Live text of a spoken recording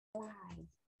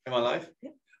Am I live?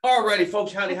 Yeah. All righty,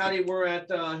 folks. Howdy, howdy. We're at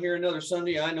here another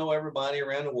Sunday. I know everybody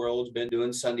around the world has been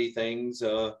doing Sunday things,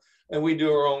 and we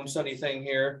do our own Sunday thing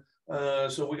here.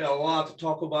 So we got a lot to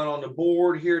talk about on the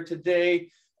board here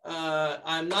today.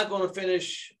 I'm not going to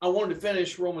finish. I wanted to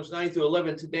finish Romans 9 through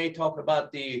 11 today, talking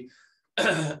about the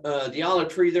olive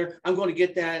tree there. I'm going to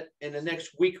get that in the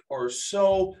next week or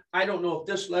so. I don't know if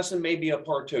this lesson may be a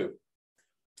part two.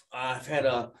 I've had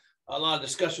a lot of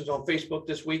discussions on Facebook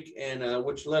this week, and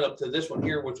which led up to this one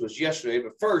here, which was yesterday.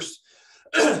 But first,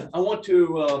 I want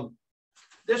to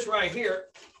this right here.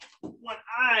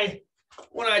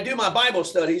 When I do my Bible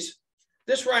studies,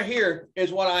 this right here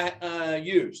is what I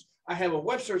use. I have a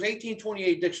Webster's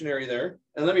 1828 dictionary there,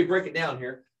 and let me break it down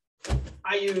here.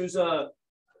 I use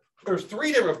there's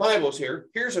three different Bibles here.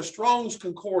 Here's a Strong's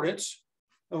Concordance.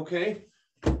 Okay.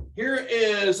 Here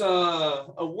is a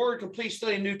Word Complete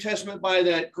Study New Testament by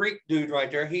that Greek dude right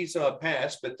there. He's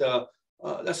passed, but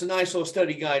that's a nice little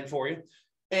study guide for you.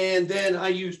 And then I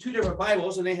use two different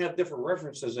Bibles, and they have different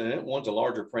references in it. One's a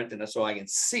larger print, and that's so I can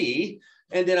see.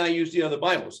 And then I use the other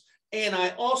Bibles. And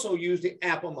I also use the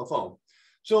app on my phone.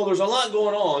 So there's a lot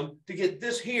going on to get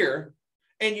this here,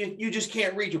 and you just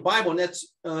can't read your Bible. And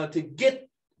that's to get,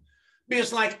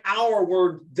 because like our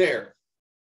word there.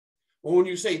 Well, when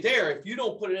you say there, if you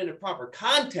don't put it in the proper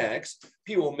context,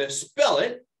 people misspell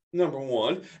it, number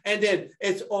one. And then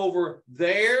it's over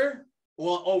there.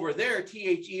 Well, over there,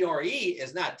 T-H-E-R-E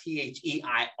is not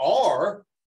T-H-E-I-R.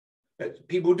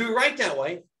 People do write that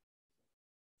way.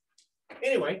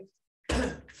 Anyway,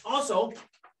 also,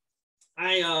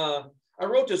 I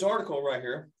wrote this article right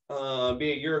here,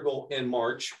 be a year ago in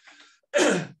March,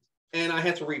 and I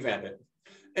had to revamp it.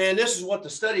 And this is what the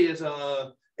study is.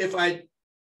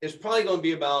 It's probably going to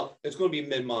be it's going to be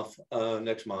mid-month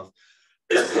next month.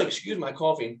 Excuse my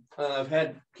coughing.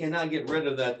 Cannot get rid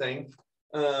of that thing.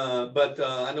 But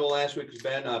I know last week was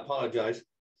bad, and I apologize.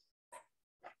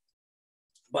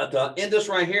 But in this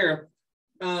right here,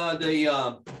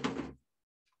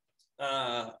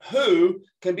 who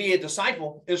can be a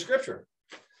disciple in Scripture.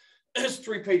 It's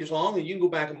 3 pages long, and you can go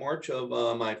back in March of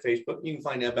my Facebook. You can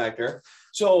find that back there.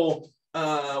 So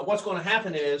what's going to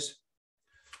happen is,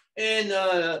 in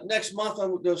next month,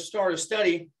 I'm going to start a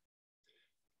study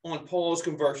on Paul's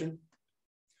conversion.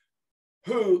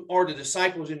 Who are the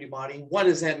disciples in your body? What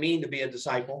does that mean to be a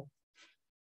disciple?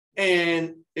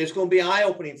 And it's going to be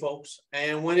eye-opening, folks.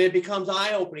 And when it becomes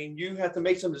eye-opening, you have to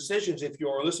make some decisions if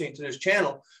you're listening to this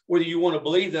channel, whether you want to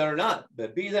believe that or not.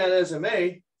 But be that as it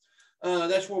may,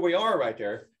 that's where we are right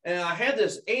there. And I had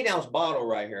this 8-ounce bottle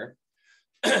right here.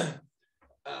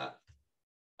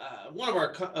 One of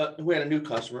our, we had a new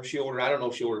customer. She ordered, I don't know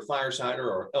if she ordered fire cider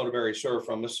or elderberry syrup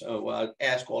from us. I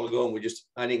asked a while ago, and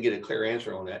I didn't get a clear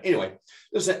answer on that. Anyway,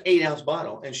 this is an 8-ounce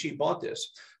bottle, and she bought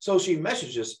this. So she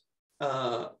messaged us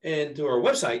into our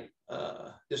website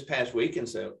this past week and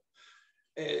said,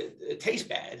 it tastes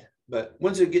bad, but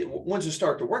once it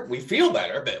start to work, we feel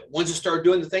better, but once it start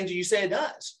doing the things that you say it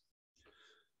does.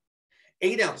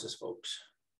 8 ounces, folks.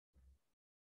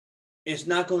 It's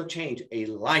not going to change a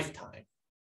lifetime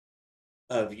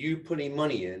of you putting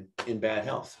money in bad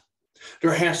health.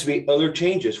 There has to be other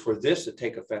changes for this to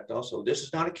take effect also. This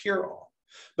is not a cure-all.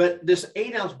 But this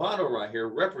 8-ounce bottle right here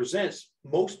represents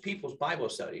most people's Bible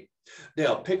study.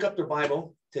 They'll pick up their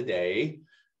Bible today,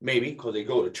 maybe because they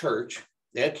go to church.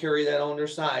 They'll carry that on their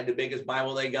side, the biggest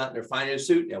Bible they got in their finest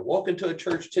suit. They'll walk into a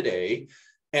church today,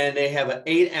 and they have an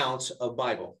 8-ounce of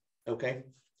Bible, okay?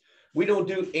 We don't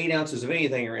do 8 ounces of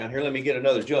anything around here. Let me get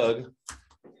another jug.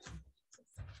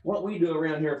 What we do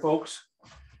around here, folks,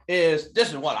 is this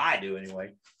is what I do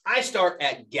anyway. I start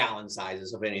at gallon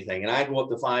sizes of anything, and I go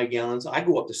up to 5 gallons. I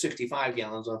go up to 65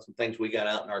 gallons on some things we got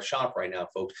out in our shop right now,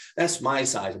 folks. That's my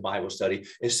size of Bible study,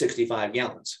 is 65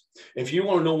 gallons. If you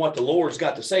want to know what the Lord's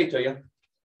got to say to you,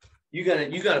 you got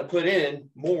to put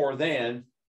in more than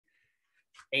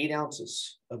 8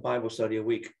 ounces of Bible study a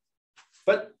week.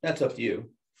 But that's up to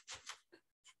you.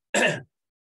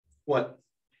 What?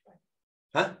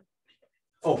 Huh?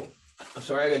 Oh, I'm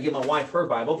sorry. I got to give my wife her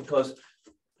Bible because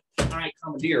I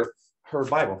commandeer her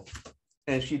Bible.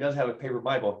 And she does have a paper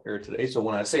Bible here today. So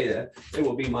when I say that, it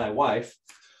will be my wife.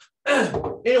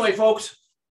 Anyway, folks,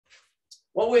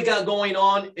 what we got going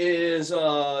on is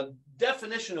a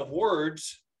definition of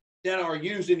words that are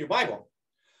used in your Bible.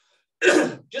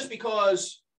 Just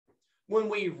because when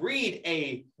we read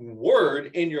a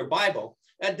word in your Bible,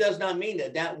 that does not mean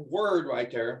that that word right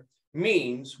there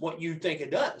means what you think it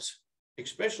does.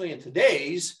 Especially in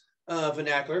today's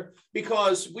vernacular,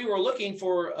 because we were looking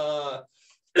for a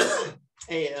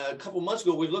couple months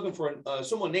ago, we were looking for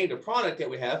someone named a product that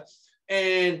we have,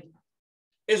 and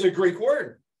it's a Greek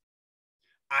word.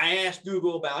 I asked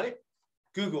Google about it.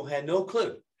 Google had no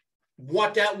clue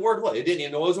what that word was. It didn't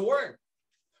even know it was a word.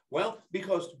 Well,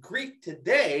 because Greek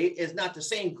today is not the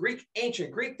same Greek,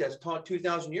 ancient Greek that's taught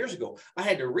 2,000 years ago. I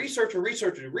had to research and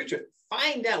research and research,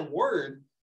 find that word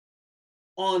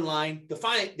online to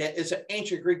find that it's an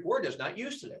ancient Greek word that's not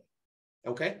used today.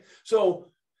 Okay, so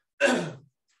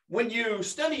when you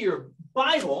study your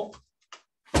Bible,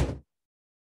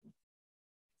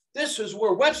 this is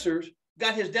where Webster's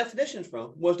got his definitions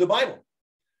from, was the Bible.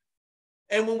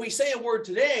 And when we say a word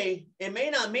today, it may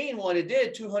not mean what it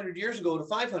did 200 years ago to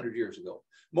 500 years ago.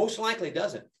 Most likely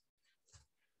doesn't.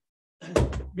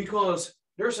 Because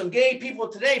there's some gay people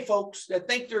today, folks, that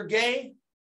think they're gay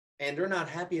and they're not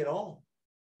happy at all,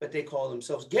 but they call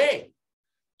themselves gay.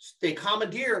 They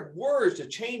commandeer words to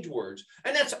change words.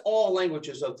 And that's all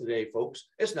languages of today, folks.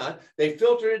 It's not. They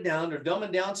filtered it down. They're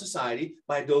dumbing down society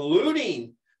by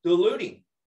diluting.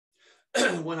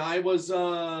 When I was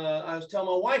telling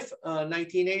my wife,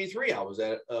 1983, I was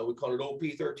at, we call it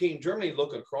OP13, Germany,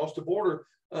 looking across the border,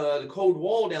 the cold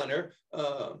wall down there,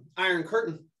 Iron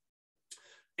Curtain.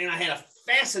 And I had a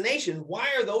fascination. Why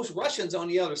are those Russians on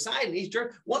the other side and these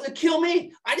Germans wanting to kill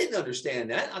me? I didn't understand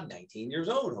that. I'm 19 years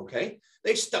old, okay?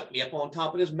 They stuck me up on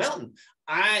top of this mountain.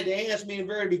 They asked me in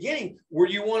the very beginning, where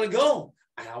do you want to go?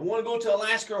 I want to go to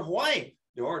Alaska or Hawaii.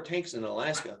 There are tanks in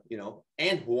Alaska, you know,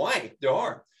 and Hawaii. There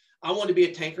are. I want to be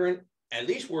a tanker in at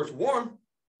least where it's warm.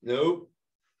 No,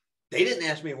 they didn't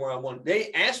ask me where I wanted.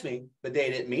 They asked me, but they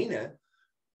didn't mean that. As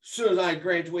soon as I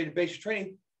graduated basic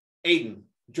training, Aden,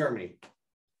 Germany.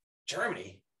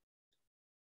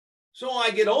 So I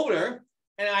get over there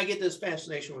and I get this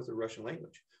fascination with the Russian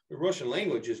language. The Russian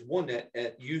language is one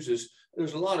that uses,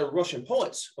 there's a lot of Russian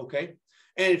poets, okay?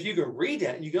 And if you can read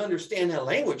that and you can understand that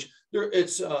language,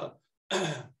 it's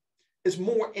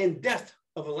more in depth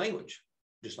of a language,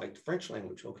 just like the French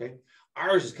language, okay?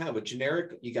 Ours is kind of a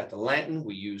generic, you got the Latin,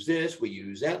 we use this, we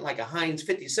use that, like a Heinz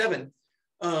 57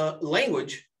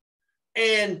 language.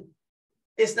 And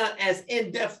it's not as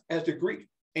in depth as the Greek.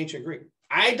 Ancient Greek.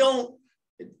 I don't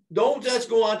just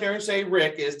go out there and say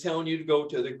Rick is telling you to go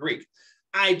to the Greek.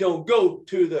 I don't go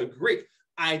to the Greek.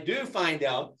 I do find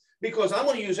out because I'm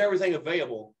going to use everything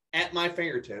available at my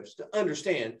fingertips to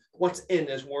understand what's in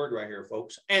this word right here,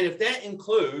 folks. And if that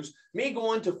includes me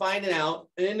going to find it out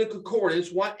in the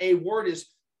concordance, what a word is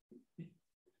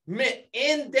meant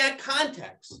in that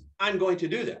context, I'm going to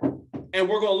do that. And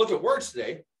we're going to look at words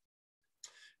today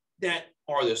that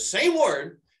are the same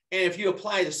word. And if you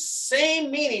apply the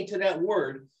same meaning to that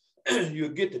word, you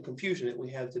get the confusion that we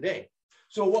have today.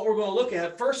 So what we're going to look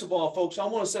at, first of all, folks, I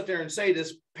want to sit there and say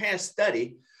this past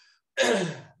study,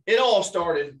 it all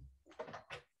started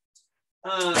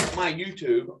on my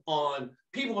YouTube on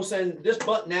people saying this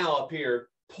button now up here,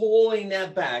 pulling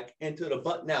that back into the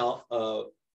button now of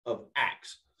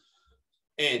Acts.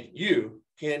 And you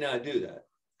cannot do that.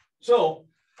 So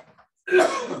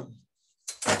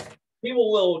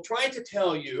people will try to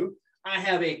tell you, I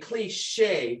have a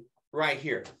cliche right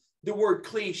here. The word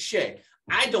cliche.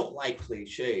 I don't like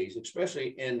cliches,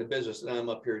 especially in the business that I'm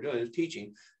up here doing, is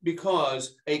teaching,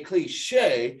 because a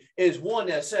cliche is one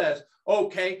that says,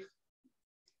 okay,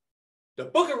 the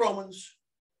book of Romans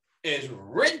is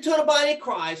written to the body of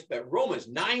Christ, but Romans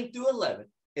 9 through 11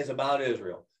 is about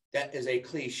Israel. That is a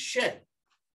cliche.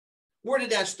 Where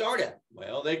did that start at?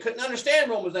 Well, they couldn't understand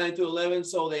Romans 9 through 11,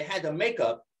 so they had to make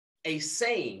up a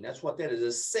saying. That's what that is,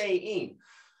 a saying.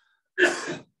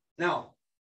 Now,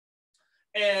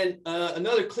 and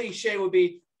another cliche would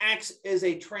be Acts is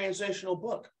a transitional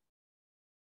book.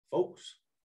 Folks,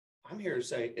 I'm here to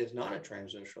say it's not a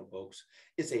transitional book.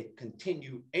 It's a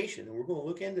continuation, and we're going to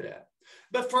look into that.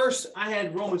 But first, I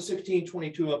had Romans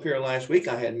 16:22 up here last week.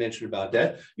 I had mentioned about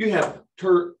that. You have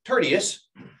Tertius.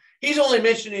 He's only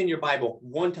mentioned in your Bible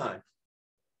one time.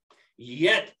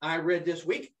 Yet, I read this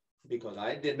week, because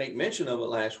I did make mention of it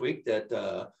last week,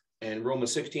 that and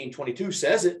Romans 16:22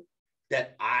 says it,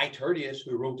 that I, Tertius,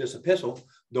 who wrote this epistle,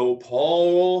 though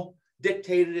Paul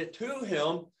dictated it to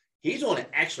him, he's the one that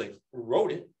actually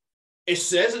wrote it. It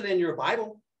says it in your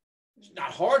Bible. It's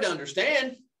not hard to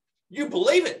understand. You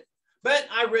believe it. But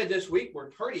I read this week where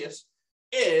Tertius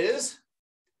is,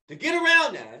 to get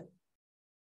around that,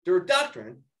 their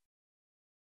doctrine,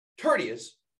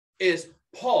 Tertius is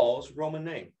Paul's Roman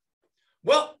name.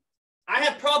 Well, I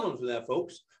have problems with that,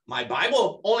 folks. My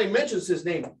Bible only mentions his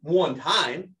name one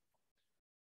time.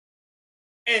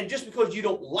 And just because you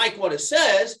don't like what it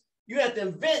says, you have to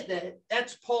invent that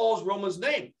that's Paul's Romans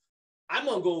name. I'm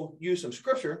going to go use some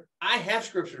scripture. I have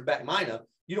scripture to back mine up.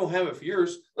 You don't have it for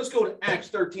yours. Let's go to Acts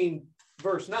 13,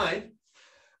 verse 9.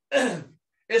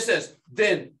 It says,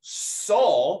 then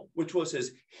Saul, which was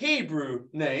his Hebrew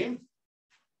name,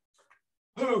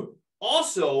 who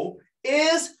also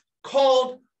is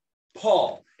called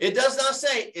Paul. It does not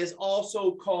say is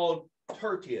also called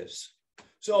Tertius.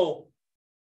 So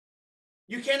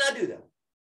you cannot do that.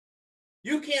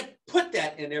 You can't put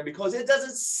that in there because it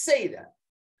doesn't say that.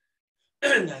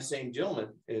 That same gentleman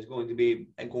is going to be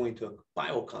going to a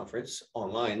Bible conference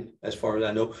online, as far as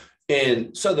I know,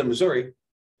 in Southern Missouri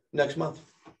next month,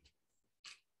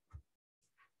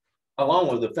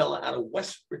 along with a fella out of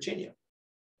West Virginia.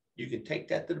 You can take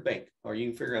that to the bank, or you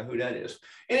can figure out who that is.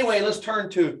 Anyway, let's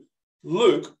turn to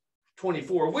Luke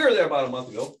 24. We were there about a month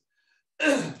ago.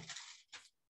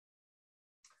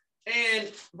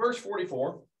 And verse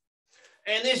 44.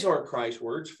 And these are Christ's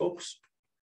words, folks.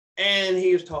 And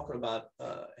he was talking about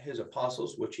his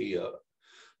apostles, which he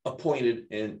appointed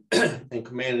and, and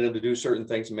commanded them to do certain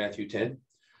things in Matthew 10.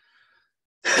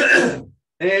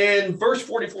 And verse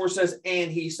 44 says,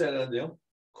 and he said unto them,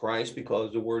 Christ,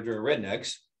 because the words are in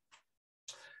rednecks,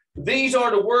 these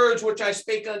are the words which I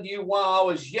spake unto you while I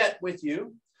was yet with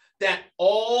you, that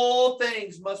all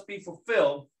things must be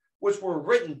fulfilled, which were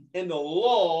written in the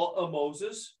law of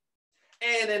Moses,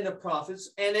 and in the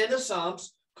prophets, and in the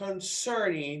Psalms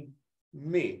concerning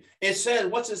me. It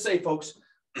said, what's it say, folks?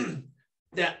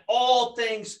 That all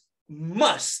things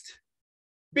must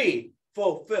be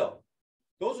fulfilled.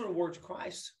 Those are the words of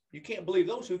Christ. You can't believe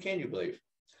those. Who can you believe?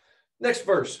 Next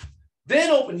verse.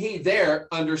 Then opened he their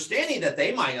understanding that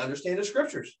they might understand the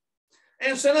scriptures,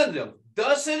 and said unto them,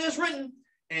 thus it is written,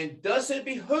 and thus it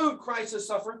behooved Christ to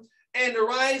suffer and to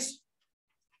rise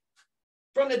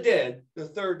from the dead the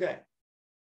third day.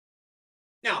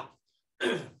 Now,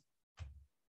 I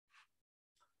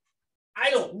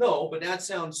don't know, but that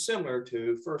sounds similar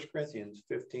to 1 Corinthians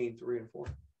 15, 3 and 4,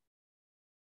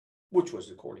 which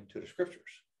was according to the scriptures.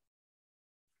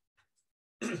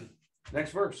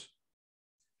 Next verse.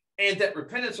 And that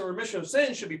repentance and remission of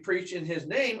sins should be preached in his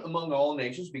name among all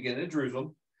nations, beginning in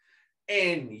Jerusalem.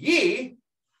 And ye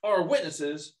are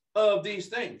witnesses of these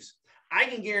things. I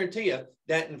can guarantee you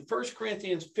that in 1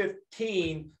 Corinthians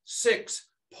 15, 6,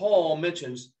 Paul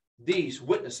mentions these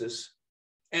witnesses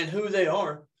and who they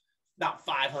are. About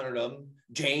 500 of them.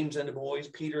 James and the boys,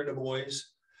 Peter and the boys.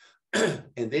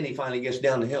 And then he finally gets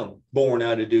down to him, born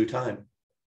out of due time.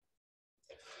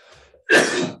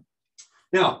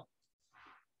 Now,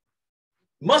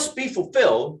 must be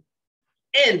fulfilled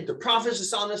in the prophets, the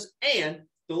psalmists, and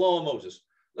the law of Moses.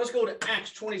 Let's go to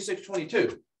Acts 26,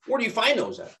 22. Where do you find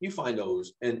those at? You find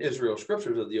those in Israel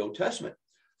scriptures of the Old Testament.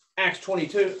 Acts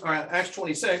 26.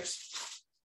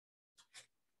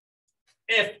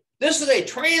 If this is a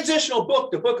transitional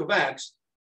book, the book of Acts,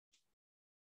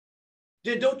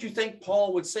 then don't you think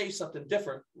Paul would say something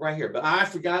different right here? But I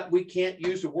forgot we can't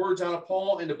use the words out of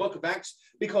Paul in the book of Acts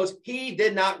because he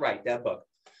did not write that book.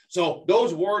 So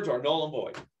those words are null and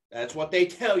void. That's what they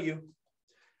tell you.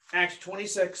 Acts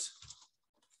 26.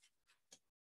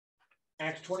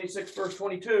 Acts 26, verse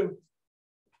 22.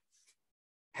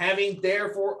 Having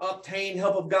therefore obtained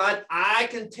help of God, I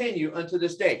continue unto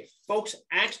this day. Folks,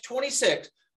 Acts 26,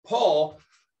 Paul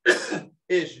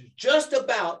is just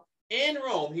about in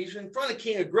Rome. He's in front of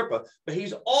King Agrippa, but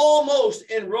he's almost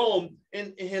in Rome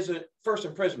in his first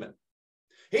imprisonment.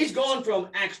 He's gone from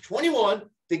Acts 21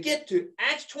 to get to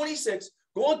Acts 26,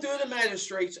 going through the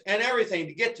magistrates and everything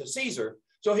to get to Caesar,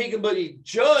 so he can be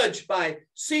judged by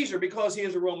Caesar because he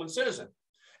is a Roman citizen.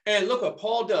 And look what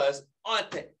Paul does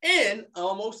at the end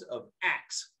almost of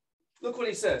Acts. Look what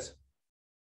he says.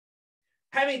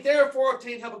 Having therefore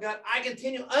obtained help of God, I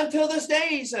continue until this day,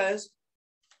 he says.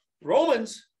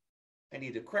 Romans, I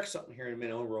need to correct something here in a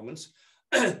minute on Romans.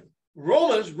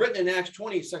 Romans, written in Acts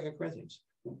 20, 2 Corinthians.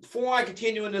 Before I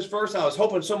continue in this verse, I was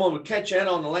hoping someone would catch that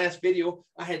on the last video.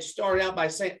 I had started out by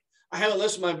saying, I haven't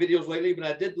listened to my videos lately, but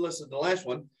I did listen to the last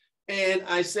one. And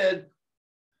I said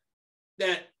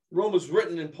that Rome was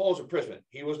written in Paul's imprisonment.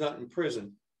 He was not in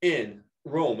prison in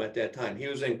Rome at that time. He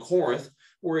was in Corinth,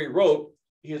 where he wrote.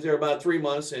 He was there about 3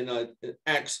 months in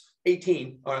Acts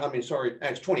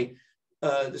 20.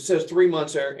 It says 3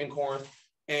 months there in Corinth.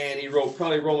 And he wrote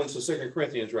probably Romans to 2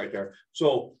 Corinthians right there.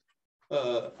 So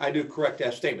I do correct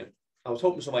that statement. I was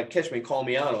hoping somebody would catch me and call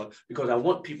me out on it because I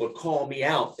want people to call me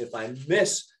out if I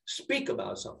misspeak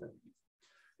about something.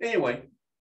 Anyway,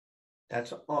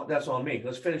 that's on me.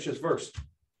 Let's finish this verse.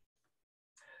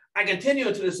 I continue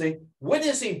into this thing,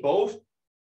 witnessing both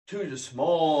to the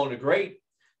small and the great,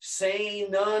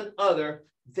 saying none other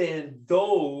than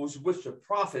those which the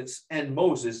prophets and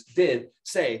Moses did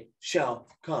say shall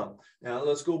come. Now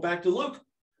let's go back to Luke.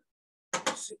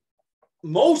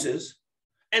 Moses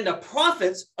and the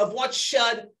prophets of what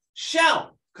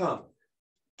shall come.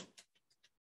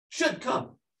 Should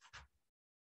come.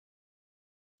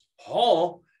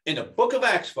 Paul, in the book of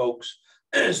Acts, folks,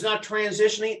 is not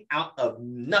transitioning out of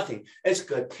nothing. It's a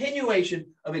continuation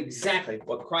of exactly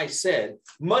what Christ said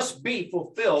must be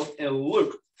fulfilled in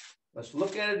Luke. Let's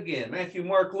look at it again. Matthew,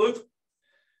 Mark, Luke.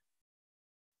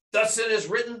 Thus it is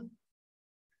written,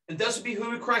 and thus it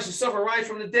behooved Christ to suffer, rise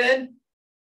from the dead.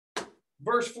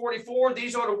 Verse 44,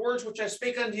 these are the words which I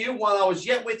speak unto you while I was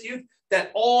yet with you,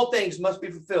 that all things must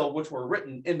be fulfilled, which were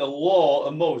written in the law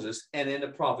of Moses and in the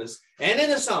prophets and in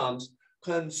the Psalms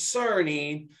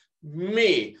concerning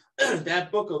me.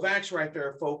 That book of Acts right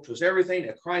there, folks, was everything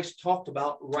that Christ talked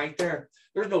about right there.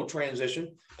 There's no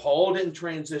transition. Paul didn't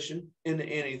transition into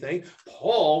anything.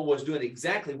 Paul was doing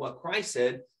exactly what Christ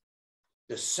said,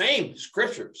 the same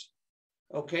scriptures.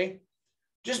 Okay?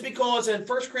 Just because in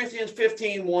 1 Corinthians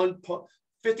 51,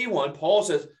 Paul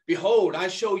says, behold, I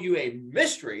show you a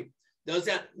mystery. Does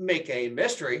that make a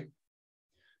mystery?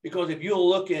 Because if you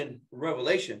look in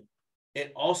Revelation,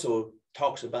 it also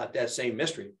talks about that same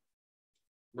mystery.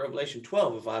 Revelation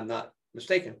 12, if I'm not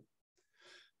mistaken.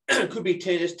 Could be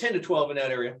 10, it's 10 to 12 in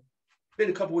that area. Been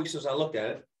a couple weeks since I looked at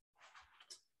it.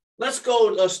 Let's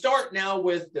go start now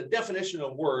with the definition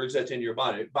of words that's in your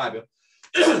Bible.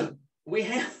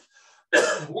 We're going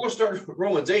to start with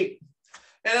Romans 8.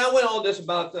 And I went on this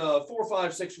about 4,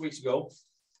 5, 6 weeks ago.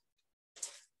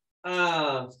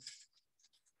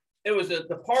 It was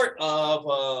the part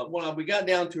of when we got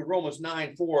down to Romans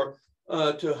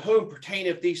 9:4, to whom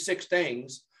pertaineth these 6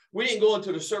 things. We didn't go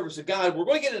into the service of God. We're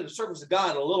going to get into the service of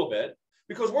God in a little bit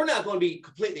because we're not going to be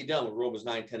completely done with Romans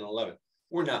 9, 10, and 11.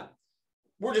 We're not.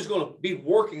 We're just going to be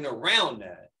working around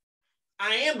that.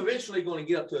 I am eventually going to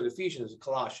get up to Ephesians and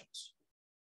Colossians.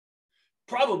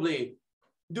 Probably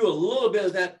do a little bit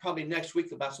of that probably next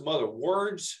week about some other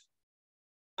words.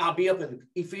 I'll be up in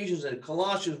Ephesians and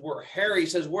Colossians where Harry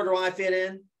says, where do I fit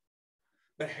in?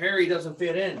 But Harry doesn't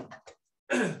fit in.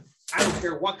 I don't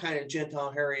care what kind of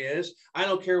Gentile Harry is. I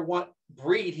don't care what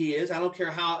breed he is. I don't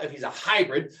care if he's a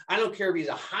hybrid. I don't care if he's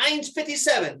a Heinz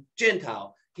 57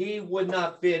 Gentile. He would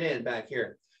not fit in back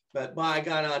here. But by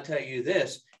God, I'll tell you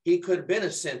this. He could have been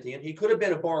a Scythian. He could have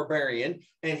been a barbarian.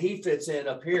 And he fits in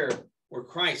up here where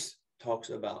Christ talks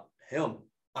about him.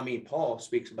 I mean, Paul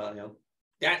speaks about him.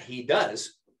 That he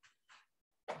does.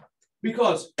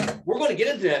 Because we're going to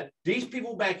get into that. These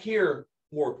people back here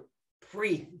were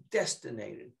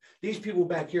predestinated. These people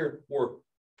back here were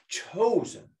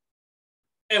chosen.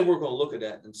 And we're going to look at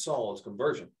that in Saul's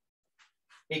conversion.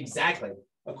 Exactly.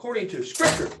 According to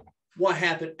Scripture, what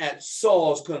happened at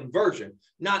Saul's conversion,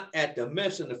 not at the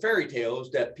myths and the fairy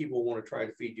tales that people want to try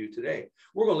to feed you today.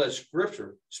 We're going to let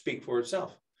Scripture speak for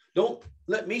itself. Don't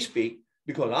let me speak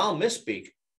because I'll misspeak.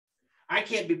 I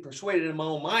can't be persuaded in my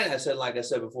own mind, like I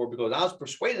said before, because I was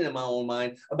persuaded in my own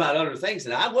mind about other things,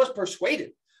 and I was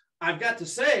persuaded. I've got to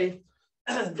say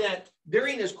that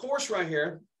during this course right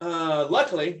here,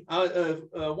 luckily,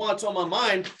 while it's on my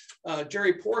mind,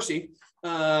 Jerry Porsey,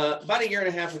 about a year and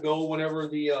a half ago, whenever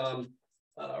the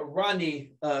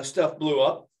Rodney stuff blew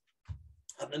up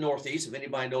in the Northeast, if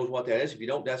anybody knows what that is, if you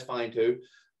don't, that's fine too.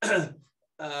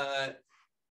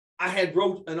 I had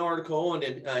wrote an article, and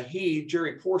then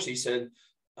Jerry Porsey said,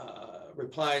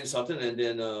 replied something, and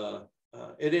then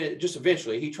it just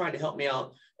eventually he tried to help me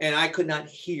out, and I could not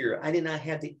hear. I did not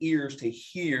have the ears to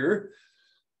hear,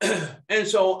 and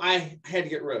so I had to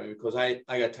get rid of it because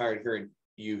I got tired of hearing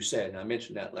you said, and I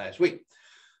mentioned that last week.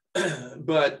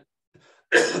 But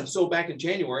so back in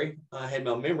January, I had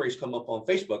my memories come up on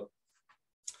Facebook,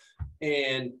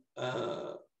 and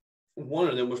one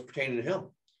of them was pertaining to him.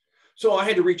 So I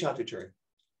had to reach out to Jerry,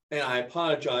 and I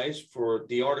apologized for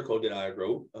the article that I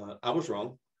wrote. I was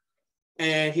wrong.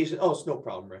 And he said, oh, it's no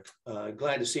problem, Rick.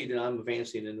 Glad to see that I'm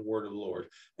advancing in the word of the Lord.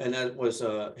 And that was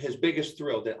his biggest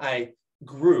thrill, that I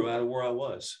grew out of where I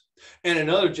was. And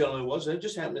another gentleman it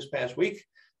just happened this past week.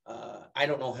 I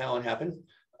don't know how it happened,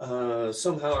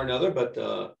 somehow or another, but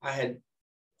I had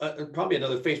probably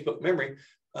another Facebook memory,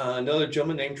 another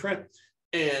gentleman named Trent.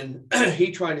 And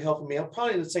he tried to help me out,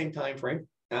 probably in the same time frame.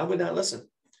 I would not listen.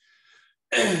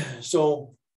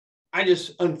 So I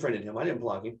just unfriended him. I didn't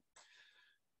block him.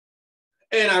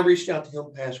 And I reached out to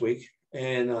him past week,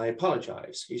 and I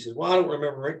apologized. He says, well, I don't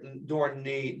remember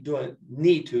doing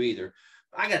need to either.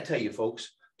 I got to tell you,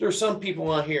 folks, there's some people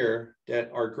out here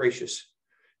that are gracious,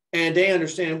 and they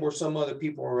understand where some other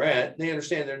people are at. They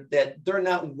understand that they're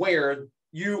not where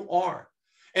you are.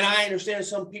 And I understand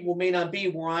some people may not be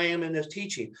where I am in this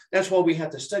teaching. That's why we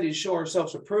have to study to show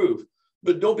ourselves approved.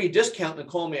 But don't be discounting and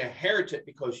call me a heretic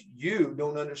because you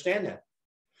don't understand that.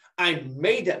 I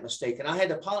made that mistake and I had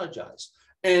to apologize.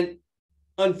 And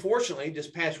unfortunately, this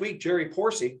past week, Jerry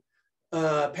Porsey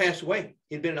passed away.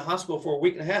 He'd been in the hospital for a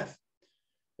week and a half.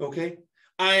 Okay.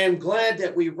 I am glad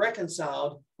that we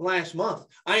reconciled last month.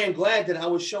 I am glad that I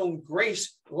was shown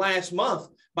grace last month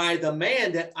by the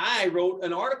man that I wrote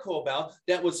an article about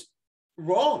that was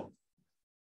wrong.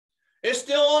 It's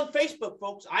still on Facebook,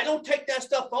 folks. I don't take that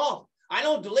stuff off. I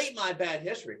don't delete my bad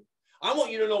history. I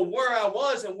want you to know where I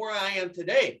was and where I am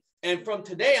today. And from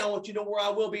today, I want you to know where I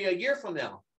will be a year from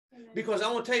now. Because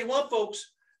I want to tell you what,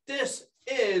 folks, this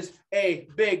is a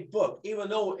big book. Even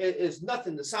though it is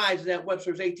nothing the size of that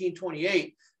Webster's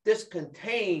 1828, this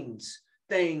contains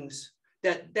things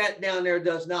that down there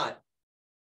does not.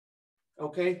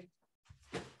 Okay?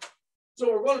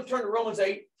 So we're going to turn to Romans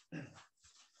 8.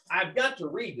 I've got to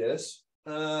read this.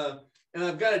 And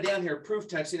I've got it down here, proof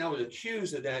texting. I was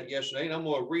accused of that yesterday, and I'm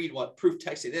going to read what proof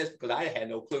texting is because I had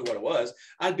no clue what it was.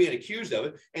 I'd been accused of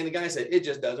it, and the guy said, it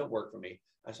just doesn't work for me.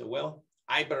 I said, well,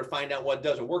 I better find out what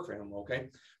doesn't work for him, okay?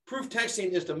 Proof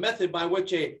texting is the method by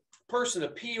which a person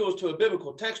appeals to a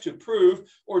biblical text to prove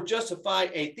or justify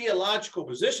a theological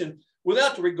position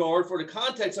without the regard for the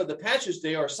context of the passage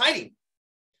they are citing.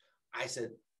 I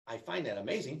said, I find that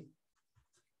amazing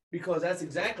because that's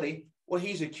exactly what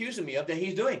he's accusing me of that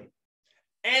he's doing.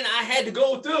 And I had to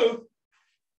go through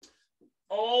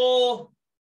all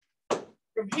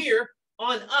from here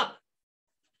on up.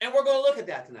 And we're going to look at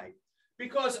that tonight.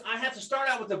 Because I have to start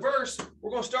out with the verse. We're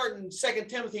going to start in 2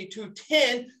 Timothy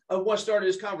 2:10 of what started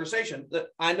this conversation.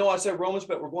 I know I said Romans,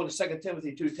 but we're going to 2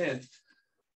 Timothy 2:10.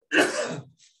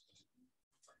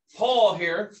 Paul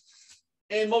here,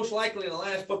 and most likely in the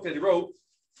last book that he wrote.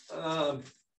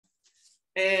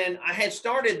 And I had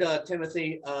started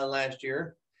Timothy last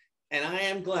year. And I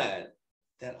am glad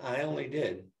that I only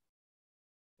did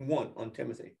one on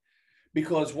Timothy,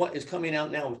 because what is coming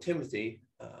out now with Timothy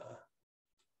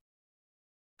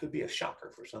could be a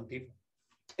shocker for some people.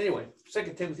 Anyway, 2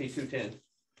 Timothy 2:10.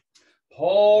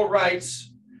 Paul writes,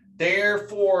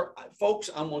 therefore, folks,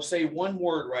 I'm going to say one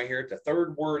word right here, the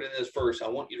third word in this verse. I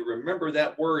want you to remember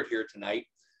that word here tonight.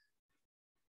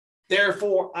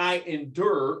 Therefore, I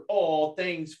endure all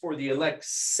things for the elect's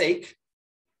sake.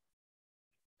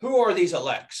 Who are these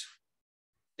elects?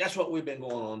 That's what we've been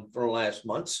going on for the last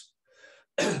months.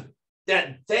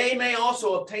 That they may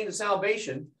also obtain the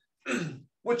salvation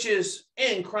which is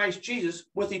in Christ Jesus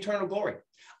with eternal glory.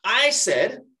 I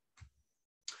said,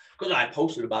 because I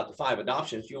posted about the 5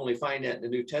 adoptions, you only find that in the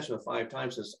New Testament 5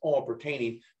 times. It's all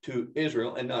pertaining to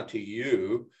Israel and not to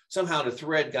you. Somehow the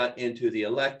thread got into the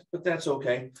elect, but that's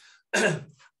okay.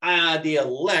 The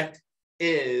elect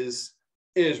is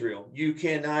Israel. You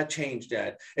cannot change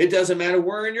that. It doesn't matter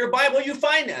where in your Bible you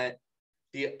find that.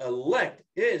 The elect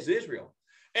is Israel.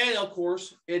 And of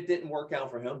course, it didn't work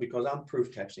out for him because I'm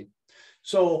proof texting.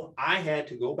 So I had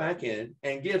to go back in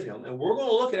and give him, and we're going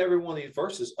to look at every one of these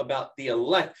verses about the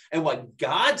elect and what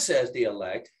God says the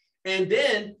elect. And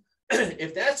then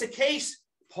if that's the case,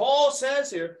 Paul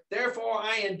says here, therefore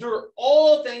I endure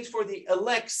all things for the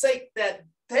elect's sake, that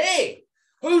they,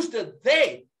 who's the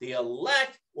they? The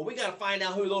elect. Well, we got to find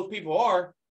out who those people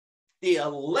are. The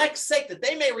elect's sake, that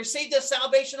they may receive this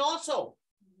salvation also.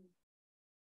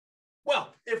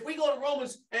 Well, if we go to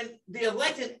Romans and the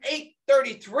elect in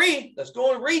 8:33, let's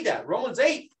go and read that. Romans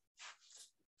 8.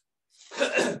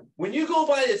 When you go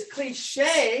by this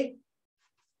cliche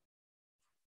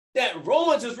that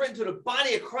Romans is written to the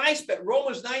body of Christ, but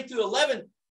Romans 9 through 11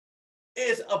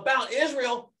 is about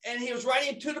Israel, and he was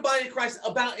writing to the body of Christ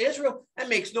about Israel, that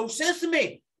makes no sense to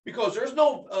me, because there's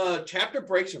no chapter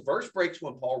breaks or verse breaks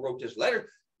when Paul wrote this letter.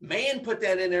 Man put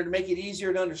that in there to make it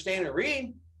easier to understand and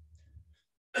read.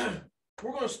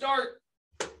 We're going to start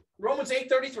Romans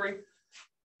 8:33.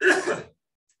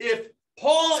 If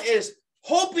Paul is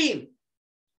hoping,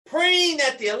 praying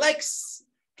that the elect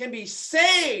can be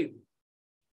saved,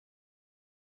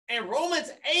 and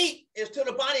Romans 8 is to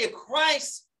the body of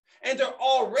Christ, and they're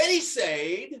already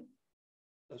saved,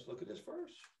 let's look at this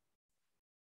verse.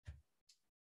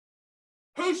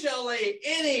 Who shall lay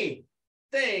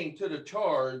anything to the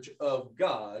charge of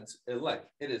God's elect?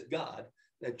 It is God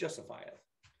that justifieth.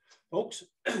 Folks,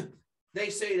 they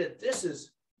say that this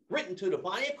is written to the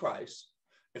body of Christ.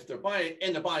 If they're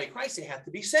in the body of Christ, they have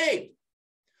to be saved.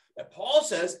 But Paul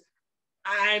says,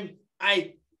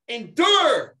 I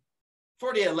endure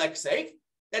for the elect's sake,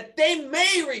 that they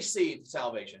may receive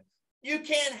salvation. You're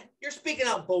speaking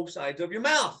out both sides of your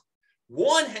mouth.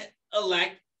 One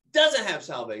elect doesn't have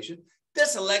salvation.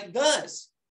 This elect does.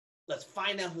 Let's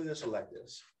find out who this elect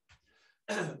is.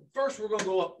 First, we're going to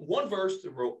go up one verse to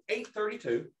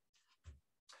 8:32.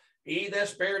 He that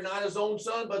spared not his own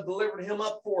son, but delivered him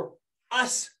up for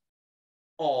us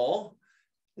all.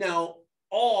 Now,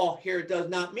 all here does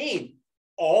not mean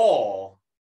all.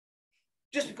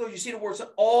 Just because you see the word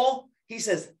all, he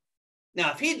says,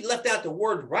 now if he'd left out the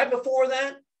word right before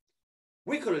that,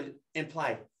 we could have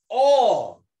implied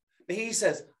all. But he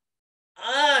says,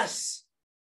 us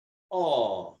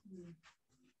all.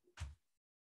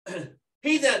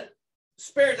 He that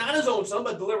spared not his own son,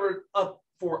 but delivered up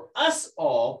for us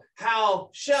all, how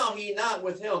shall he not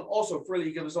with him also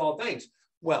freely give us all things?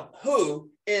 Well,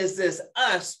 who is this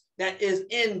us that is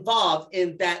involved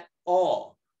in that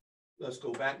all? Let's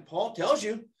go back. Paul tells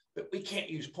you, but we can't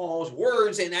use Paul's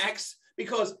words in Acts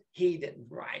because he didn't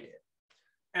write it.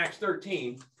 Acts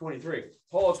 13:23.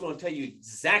 Paul's going to tell you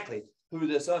exactly who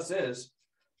this us is.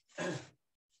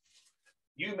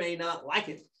 You may not like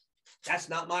it. That's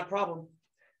not my problem.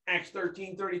 Acts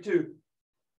 13:32.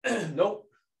 Nope.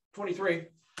 23.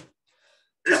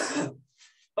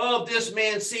 Of this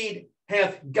man's seed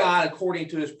hath God, according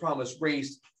to his promise,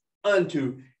 raised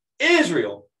unto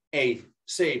Israel a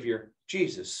Savior,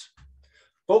 Jesus.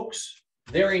 Folks,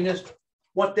 there in this,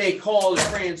 what they call the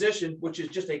transition, which is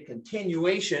just a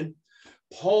continuation.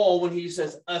 Paul, when he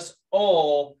says us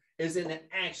all, is in the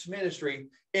Acts ministry,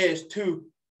 is to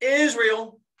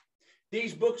Israel.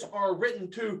 These books are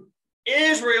written to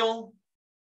Israel.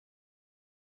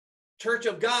 Church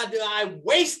of God, I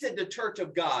wasted the church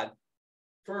of God.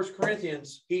 1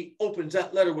 Corinthians, he opens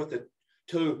that letter with it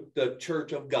to the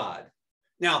church of God.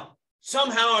 Now,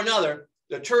 somehow or another,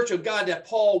 the church of God that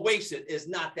Paul wasted is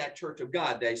not that church of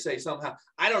God. They say somehow,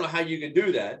 I don't know how you can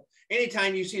do that.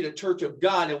 Anytime you see the church of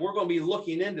God, and we're going to be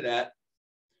looking into that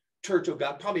church of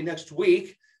God probably next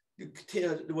week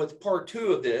with part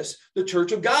 2 of this, the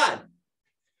church of God.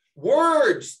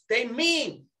 Words, they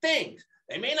mean things.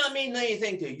 They may not mean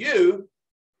anything to you,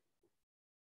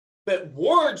 but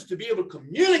words to be able to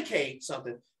communicate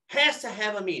something has to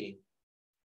have a meaning.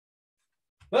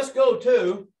 Let's go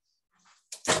to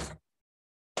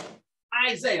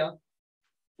Isaiah.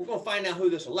 We're going to find out who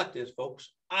this elect is,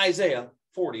 folks. Isaiah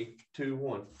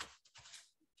 40:1.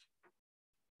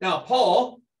 Now,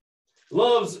 Paul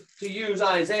loves to use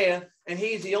Isaiah, and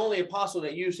he's the only apostle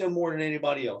that used him more than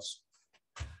anybody else.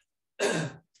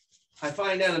 I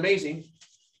find that amazing.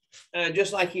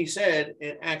 Just like he said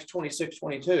in Acts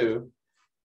 26:22,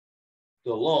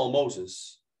 the law of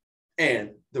Moses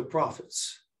and the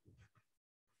prophets.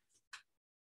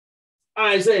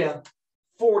 Isaiah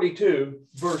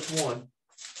 42:1.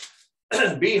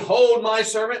 Behold my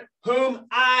servant, whom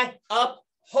I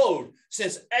uphold.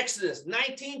 Since Exodus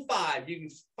 19:5, you can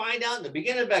find out in the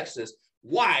beginning of Exodus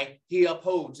why he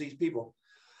upholds these people.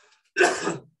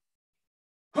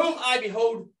 Whom I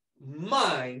behold,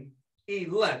 mine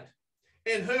elect,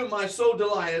 in whom my soul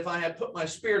delighteth. I have put my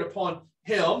spirit upon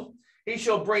him. He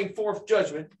shall bring forth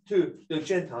judgment to the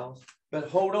Gentiles. But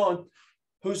hold on,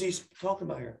 who's he talking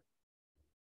about here?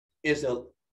 Is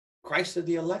the Christ of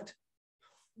the elect?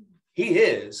 He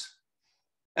is.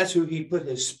 That's who he put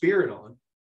his spirit on.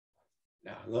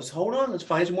 Now, let's hold on. Let's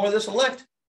find some more of this elect.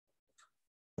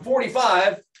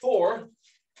 45:4.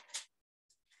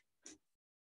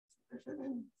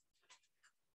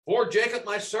 For Jacob,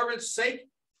 my servant's sake,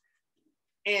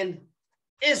 and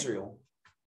Israel,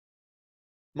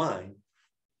 mine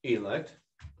elect.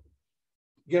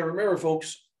 You got to remember,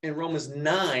 folks, in Romans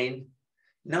 9,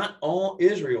 not all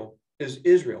Israel is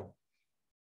Israel.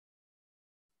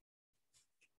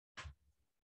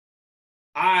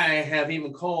 I have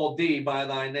even called thee by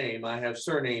thy name. I have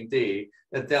surnamed thee,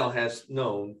 that thou hast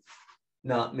known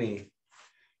not me.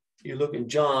 You look in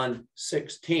John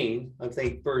 16, I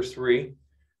think verse 3.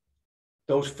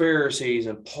 Those Pharisees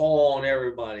and Paul and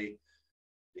everybody,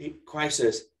 Christ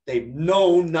says, they've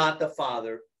known not the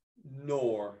Father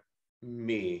nor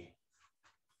me.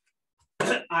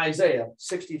 Isaiah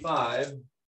 65,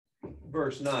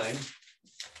 verse 9.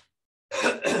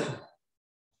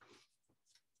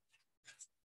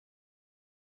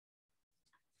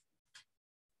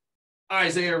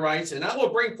 Isaiah writes, and I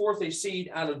will bring forth a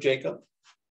seed out of Jacob,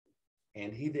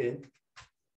 and he did,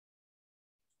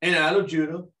 and out of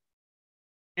Judah,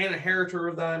 and a inheritor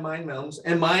of thy mine mountains,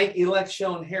 and my elect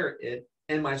shall inherit it,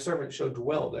 and my servant shall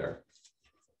dwell there.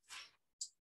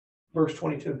 Verse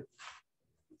 22.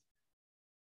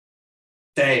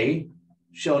 They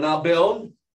shall not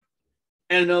build,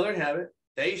 and another inhabit.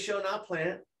 They shall not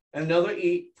plant, and another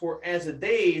eat. For as the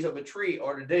days of a tree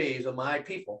are the days of my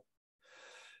people.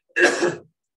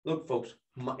 Look, folks,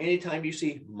 anytime you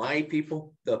see my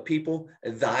people, the people,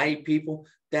 thy people,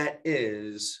 that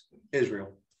is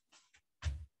Israel.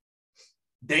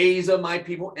 days of my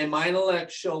people and mine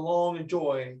elect shall long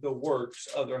enjoy the works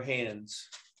of their hands.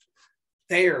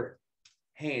 Their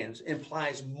hands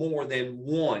implies more than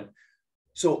one.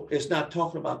 So it's not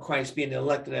talking about Christ being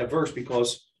elected in that verse,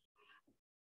 because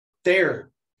their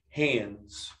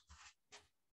hands.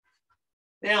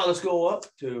 Now let's go up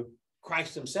to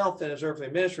Christ himself and his earthly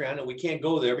ministry. I know we can't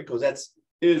go there because that's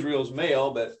Israel's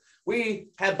mail, but we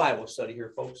have Bible study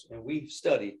here, folks, and we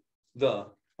study the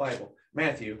Bible.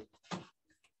 Matthew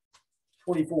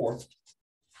 24.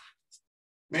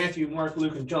 Matthew, Mark,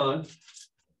 Luke, and John.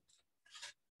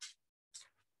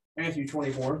 Matthew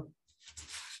 24.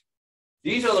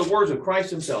 These are the words of Christ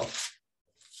himself.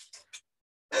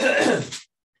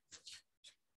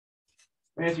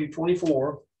 Matthew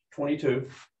 24, 22.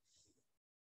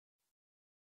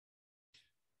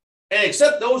 And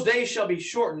except those days shall be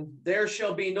shortened, there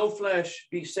shall be no flesh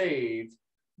be saved,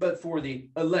 but for the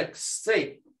elect's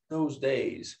sake, those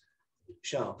days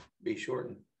shall be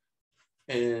shortened.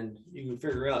 And you can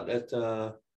figure out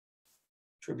that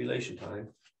tribulation time.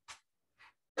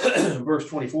 Verse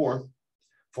 24.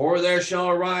 For there shall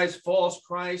arise false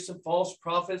Christs and false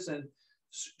prophets, and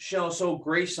shall show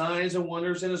great signs and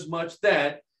wonders, inasmuch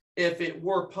that, if it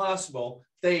were possible,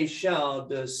 they shall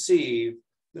deceive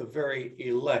the very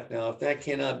elect. Now, if that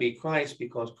cannot be Christ,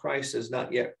 because Christ is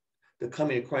not yet, the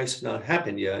coming of Christ has not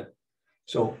happened yet.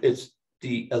 So it's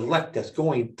the elect that's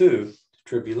going through the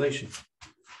tribulation.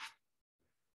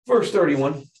 Verse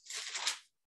 31.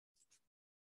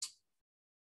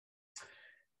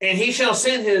 And he shall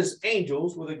send his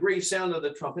angels with a great sound of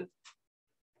the trumpet.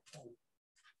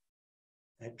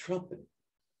 That trumpet.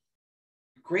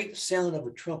 Great sound of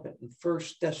a trumpet in 1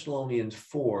 Thessalonians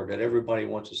 4 that everybody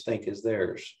wants to think is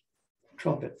theirs.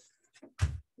 Trumpet.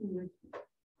 Mm-hmm.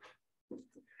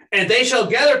 And they shall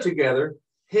gather together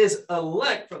his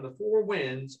elect from the four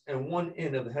winds and one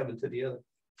end of the heaven to the other.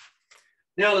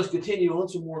 Now let's continue on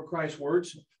some more Christ's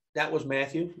words. That was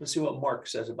Matthew. Let's see what Mark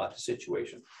says about the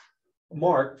situation.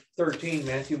 Mark 13,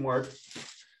 Matthew, Mark.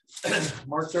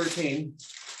 Mark 13.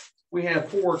 We have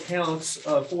four accounts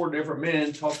of four different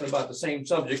men talking about the same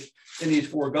subject in these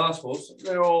four gospels.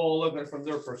 They're all looking from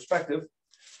their perspective.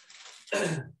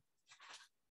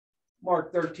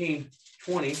 Mark 13,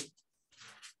 20.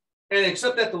 And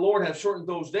except that the Lord hath shortened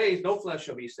those days, no flesh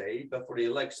shall be saved, but for the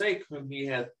elect's sake, whom he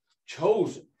hath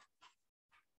chosen.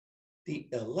 The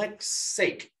elect's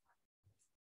sake,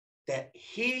 that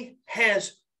he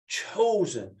has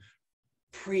chosen,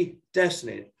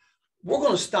 predestinated. We're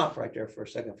going to stop right there for a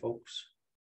second, folks.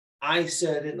 I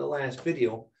said in the last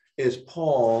video, is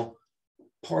Paul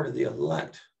part of the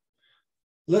elect?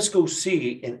 Let's go see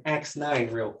in Acts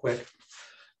 9 real quick.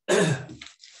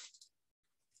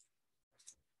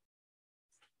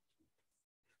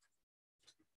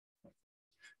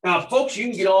 Now, folks, you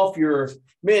can get off your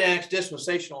mid-Acts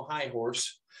dispensational high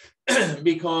horse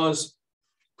because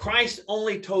Christ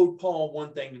only told Paul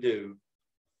one thing to do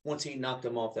once he knocked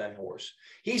him off that horse.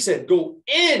 He said, go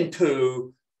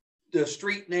into the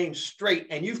street named Straight,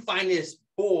 and you find this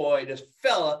boy, this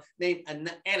fella named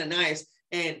Ananias,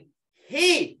 and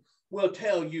he will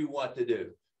tell you what to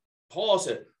do. Paul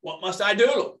said, what must I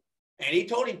do? And he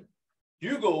told him,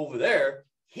 you go over there,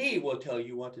 he will tell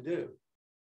you what to do.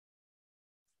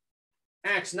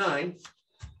 Acts 9,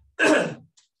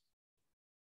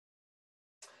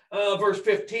 verse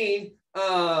 15,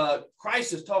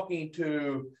 Christ is talking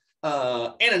to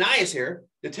Ananias here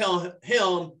to tell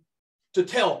him to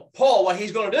tell Paul what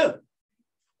he's going to do.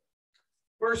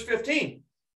 Verse 15.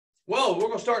 Well, we're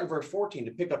going to start in verse 14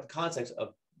 to pick up the context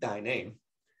of thy name.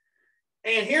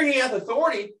 And here he hath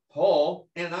authority, Paul,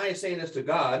 Ananias saying this to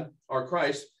God, or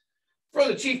Christ, for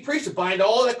the chief priest to bind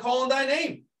all that call on thy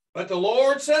name. But the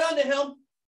Lord said unto him,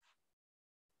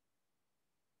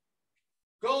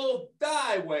 go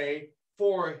thy way,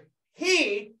 for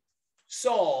he,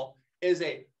 Saul, is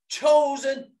a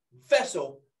chosen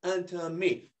vessel unto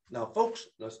me. Now, folks,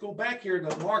 let's go back here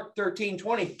to Mark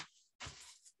 13:20.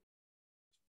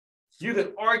 You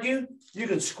can argue, you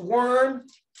can squirm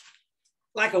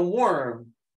like a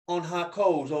worm on hot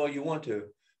coals all you want to,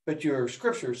 but your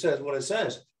scripture says what it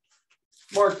says.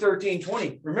 Mark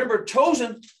 13:20. Remember,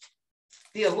 chosen,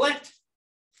 the elect.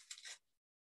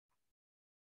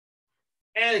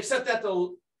 And except that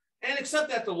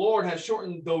the Lord has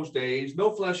shortened those days,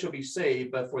 no flesh shall be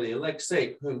saved, but for the elect's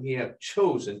sake, whom he hath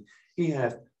chosen, he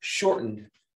hath shortened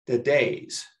the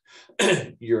days.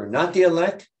 You're not the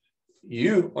elect,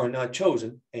 you are not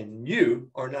chosen, and you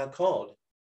are not called.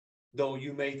 though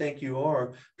you may think you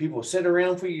are. People sit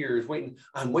around for years waiting.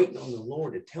 I'm waiting on the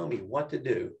Lord to tell me what to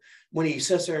do. When he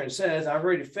sits there and says, I've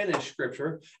already finished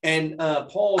scripture. And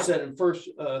Paul said in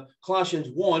Colossians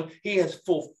 1, he has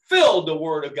fulfilled the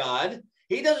word of God.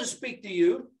 He doesn't speak to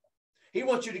you. He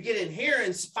wants you to get in here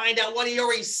and find out what he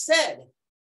already said.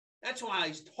 That's why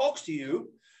he talks to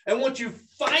you. And once you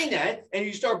find that and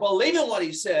you start believing what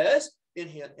he says, then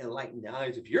he'll enlighten the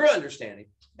eyes of your understanding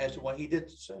as to what he did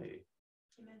say.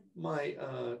 Amen. My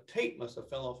tape must have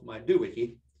fell off my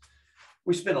doohickey.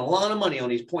 We spend a lot of money on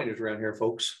these pointers around here,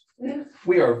 folks. Yeah.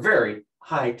 We are very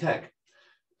high tech.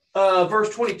 Verse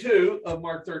 22 of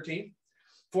Mark 13.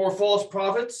 For false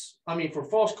Christs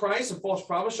and false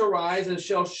prophets shall rise and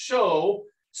shall show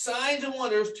signs and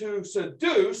wonders to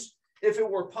seduce, if it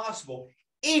were possible,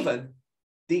 even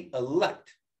the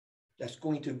elect that's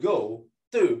going to go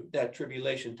through that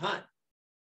tribulation time.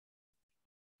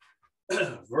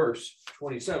 Verse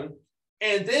 27,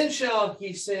 and then shall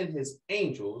he send his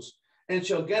angels and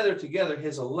shall gather together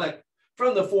his elect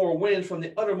from the four winds, from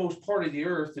the uttermost part of the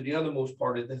earth to the othermost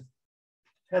part of the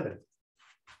heaven.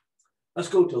 Let's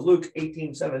go to Luke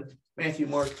 18:7. Matthew,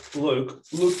 Mark, Luke.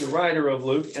 Luke, the writer of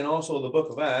Luke, and also the book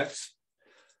of Acts.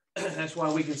 That's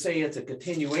why we can say it's a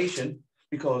continuation,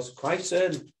 because Christ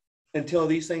said, until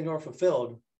these things are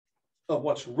fulfilled, of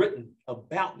what's written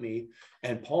about me.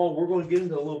 And Paul, we're going to get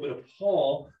into a little bit of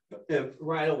Paul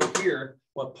right over here,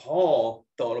 what Paul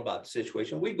thought about the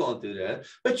situation. We've gone through that,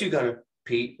 but you got to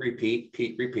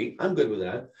repeat. I'm good with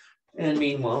that. And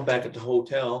meanwhile, back at the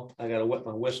hotel, I got to wet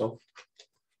my whistle.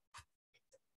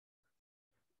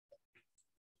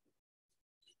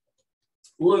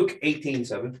 Luke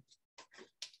 18:7.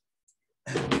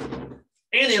 And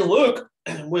in Luke,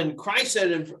 when Christ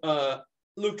said in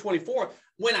Luke 24,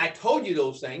 when I told you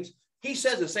those things, he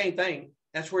says the same thing.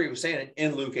 That's where he was saying it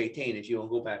in Luke 18, if you want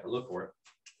to go back and look for it.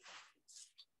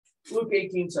 Luke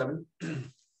 18:7.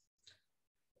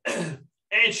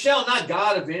 And shall not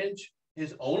God avenge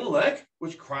his own elect,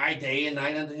 which cry day and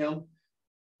night unto him,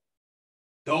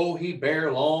 though he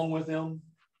bear long with them?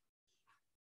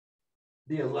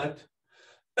 The elect.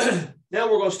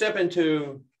 Now we're going to step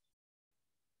into,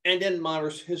 and then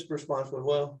his response was,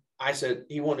 well, I said,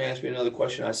 he wanted to ask me another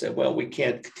question. I said, well, we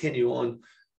can't continue on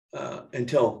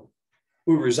until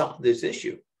we resolve this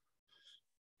issue.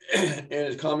 And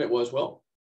his comment was, well,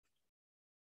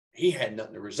 he had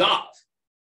nothing to resolve.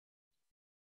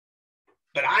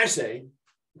 But I say,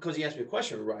 because he asked me a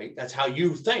question, right? That's how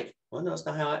you think. Well, no, that's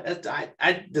not how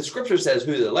the scripture says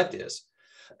who the elect is.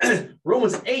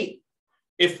 Romans 8,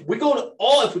 if we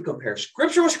compare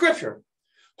scripture with scripture,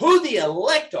 who the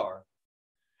elect are,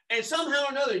 and somehow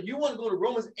or another, you want to go to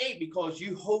Romans 8 because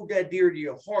you hold that dear to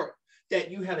your heart,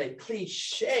 that you have a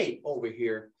cliche over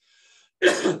here.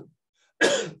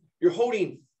 You're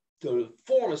holding the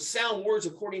form of sound words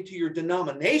according to your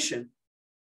denomination.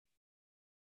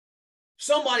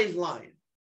 Somebody's lying.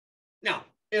 Now,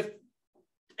 if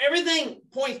everything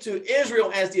points to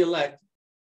Israel as the elect,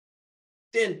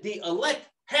 then the elect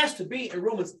has to be in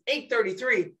Romans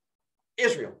 8:33,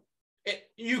 Israel.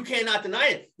 You cannot deny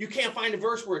it. You can't find a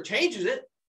verse where it changes it.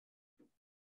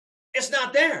 It's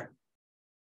not there.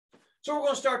 So we're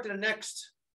going to start to the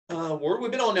next word.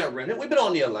 We've been on that remnant. We've been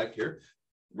on the elect here.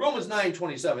 Romans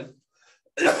 9:27.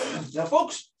 Now,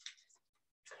 folks,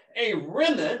 a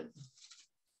remnant,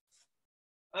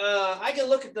 I can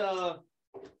look at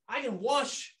I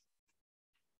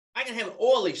can have an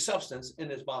oily substance in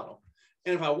this bottle.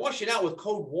 And if I wash it out with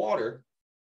cold water,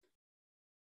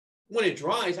 when it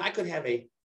dries, I could have a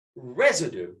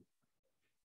residue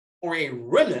or a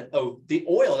remnant of the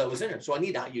oil that was in it. So I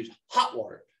need to use hot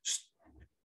water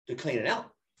to clean it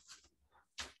out.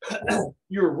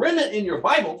 Your remnant in your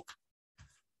Bible,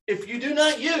 if you do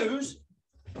not use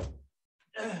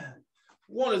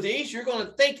one of these, you're going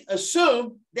to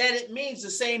assume that it means the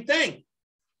same thing.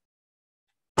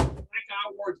 Like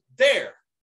our word there.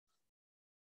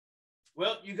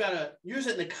 Well, you got to use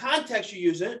it in the context you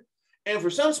use it. And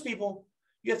for some people,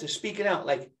 you have to speak it out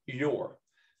like your.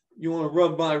 You want to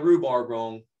rub my rhubarb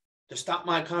wrong to stop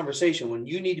my conversation when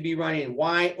you need to be writing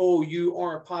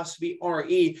Y-O-U-R apostrophe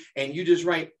R-E, and you just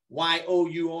write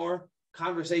Y-O-U-R,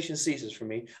 conversation ceases for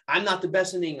me. I'm not the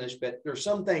best in English, but there's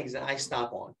some things that I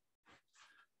stop on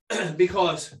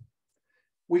because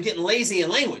we're getting lazy in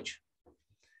language.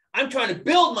 I'm trying to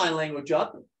build my language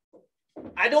up.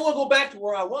 I don't want to go back to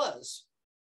where I was.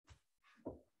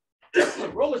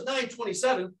 Romans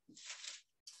 9:27.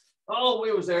 Oh,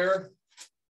 we was there.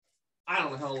 I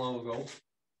don't know how long ago.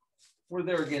 We're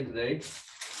there again today.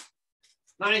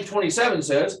 9:27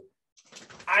 says,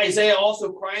 Isaiah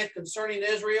also crieth concerning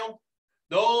Israel,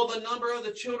 though the number of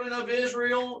the children of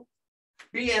Israel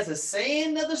be as the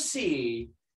sand of the sea,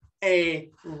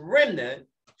 a remnant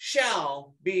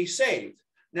shall be saved.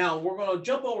 Now, we're going to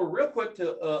jump over real quick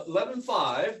to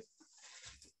 11:5,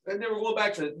 and then we're going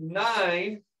back to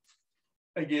 9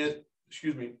 again,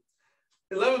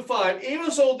 11:5, even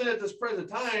so then at this present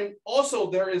time, also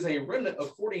there is a remnant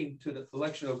according to the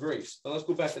election of grace. Now let's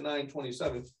go back to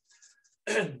 9:27.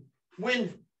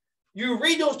 When you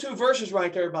read those two verses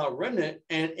right there about remnant,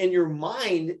 and in your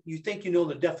mind, you think you know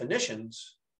the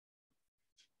definitions,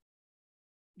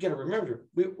 you got to remember,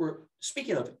 we're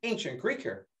speaking of ancient Greek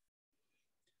here.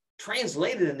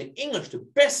 Translated into English the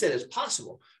best set as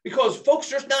possible. Because,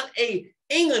 folks, there's not a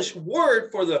English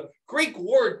word for the Greek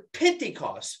word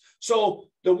Pentecost. So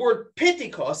the word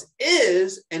Pentecost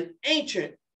is an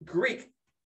ancient Greek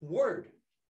word.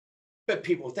 But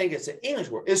people think it's an English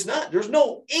word. It's not. There's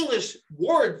no English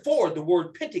word for the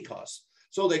word Pentecost.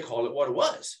 So they call it what it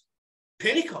was,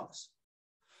 Pentecost.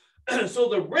 So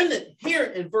the remnant here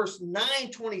in verse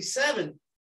 9:27,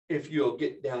 if you'll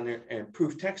get down there and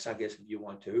proof text, I guess, if you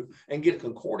want to, and get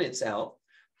concordance out,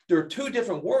 there are two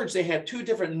different words. They have two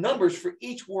different numbers for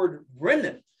each word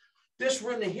remnant. This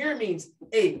remnant here means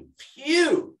a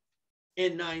few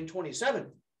in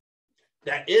 9:27.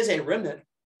 That is a remnant.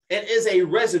 It is a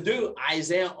residue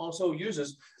Isaiah also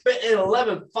uses. But in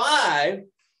 11:5,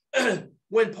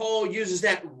 when Paul uses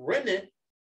that remnant,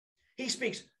 he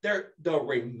speaks the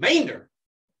remainder.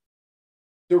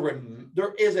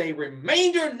 There is a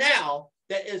remainder now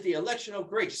that is the election of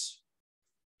grace.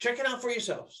 Check it out for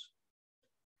yourselves.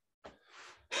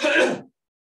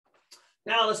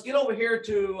 Now let's get over here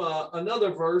to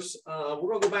another verse. We're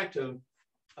going to go back to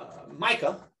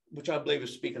Micah, which I believe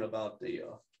is speaking about the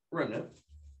remnant.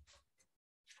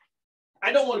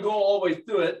 I don't want to go all the way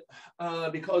through it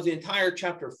because the entire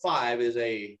chapter 5 is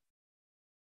a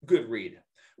good read.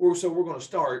 So we're going to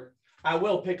start. I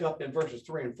will pick up in verses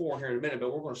 3 and 4 here in a minute,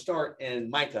 but we're going to start in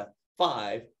Micah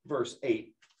 5, verse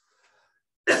 8.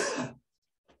 And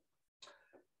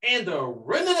the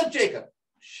remnant of Jacob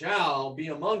shall be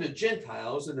among the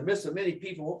Gentiles in the midst of many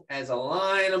people, as a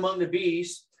lion among the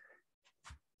beasts.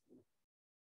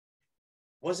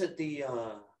 Was it the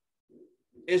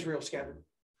Israel scattered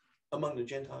among the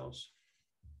Gentiles?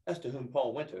 That's to whom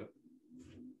Paul went to.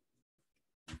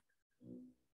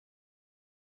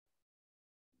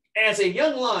 As a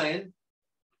young lion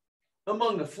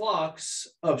among the flocks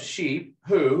of sheep,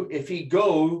 who, if he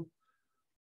go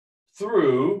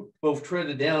through, both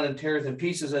treadeth down and teareth in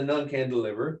pieces, and none can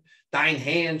deliver. Thine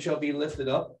hand shall be lifted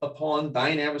up upon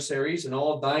thine adversaries, and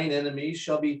all thine enemies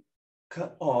shall be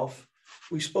cut off.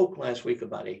 We spoke last week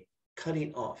about a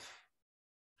cutting off.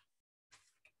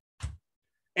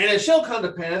 And it shall come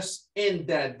to pass in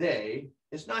that day,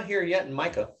 it's not here yet in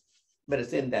Micah, but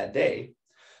it's in that day,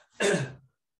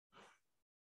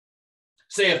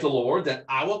 saith the Lord, that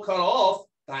I will cut off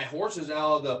thy horses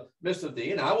out of the midst of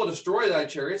thee, and I will destroy thy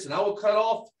chariots, and I will cut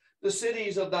off the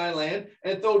cities of thy land,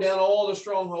 and throw down all the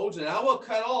strongholds, and I will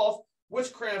cut off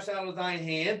witchcrafts out of thine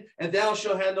hand, and thou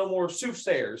shalt have no more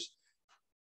soothsayers.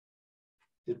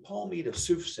 Did Paul meet a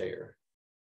soothsayer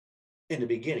in the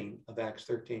beginning of Acts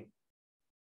 13?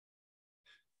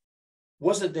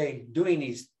 Wasn't they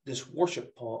doing this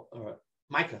worship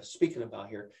Micah speaking about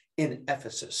here in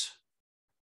Ephesus?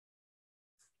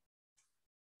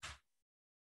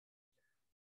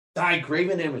 Thy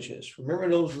graven images. Remember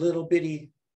those little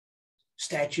bitty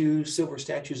statues, silver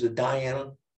statues of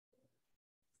Diana?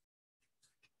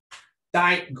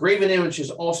 Thy graven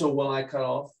images also will I cut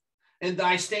off, and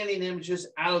thy standing images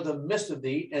out of the midst of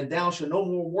thee, and thou shalt no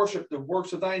more worship the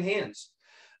works of thine hands.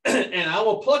 And I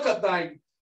will pluck up thy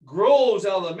groves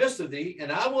out of the midst of thee,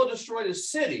 and I will destroy the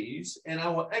cities, and I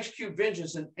will execute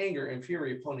vengeance and anger and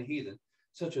fury upon the heathen,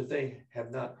 such as they have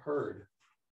not heard.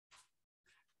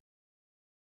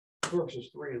 Verses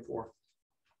 3 and 4.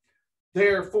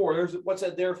 Therefore, what's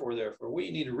that therefore? Therefore,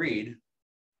 we need to read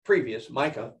previous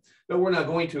Micah, but we're not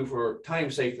going to for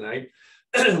time's sake tonight.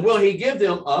 Will he give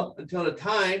them up until the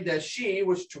time that she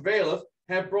which travaileth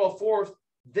have brought forth?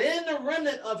 Then the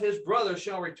remnant of his brothers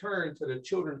shall return to the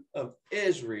children of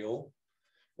Israel.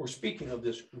 We're speaking of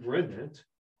this remnant,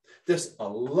 this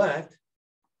elect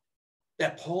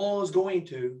that Paul is going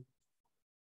to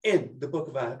in the book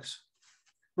of Acts.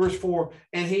 Verse 4,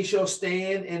 and he shall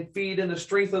stand and feed in the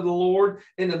strength of the Lord,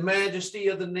 in the majesty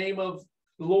of the name of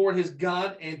the Lord his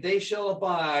God, and they shall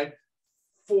abide,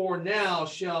 for now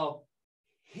shall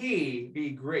he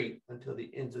be great until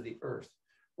the ends of the earth.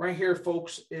 Right here,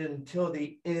 folks, until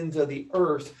the ends of the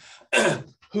earth.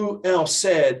 Who else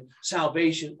said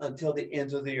salvation until the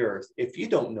ends of the earth? If you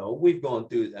don't know, we've gone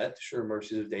through that, the sure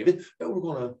mercies of David, but we're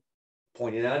going to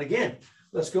point it out again.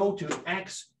 Let's go to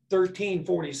Acts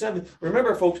 13:47.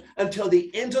 Remember, folks, until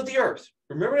the ends of the earth.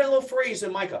 Remember that little phrase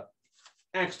in Micah,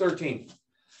 Acts 13.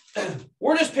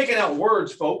 We're just picking out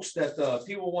words, folks, that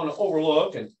people want to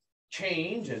overlook and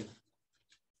change, and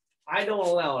I don't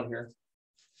allow it here.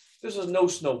 This is no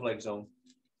snowflake zone.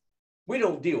 We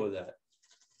don't deal with that.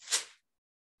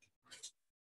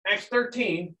 Acts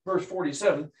 13, verse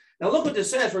 47. Now look what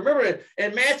this says. Remember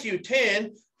in Matthew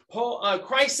 10,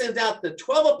 Christ sends out the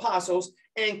 12 apostles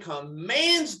and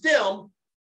commands them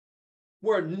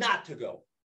where not to go,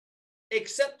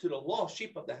 except to the lost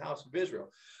sheep of the house of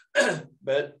Israel.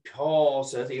 But Paul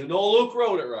says, even though Luke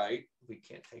wrote it right, we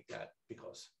can't take that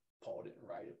because Paul didn't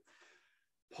write it.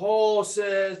 Paul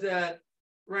says that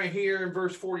right here in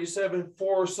verse 47,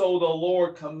 for so the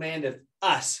Lord commandeth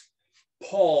us,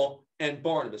 Paul and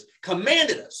Barnabas,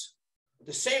 commanded us,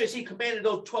 the same as he commanded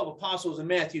those 12 apostles in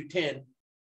Matthew 10.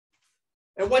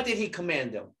 And what did he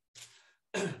command them?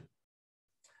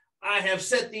 I have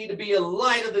set thee to be a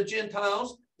light of the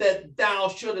Gentiles, that thou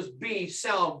shouldest be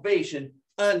salvation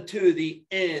unto the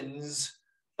ends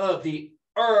of the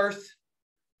earth.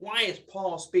 Why is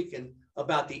Paul speaking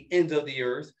about the ends of the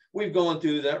earth? We've gone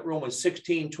through that, Romans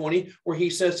 16:20, where he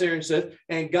says there and says,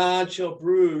 and God shall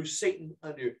bruise Satan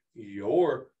under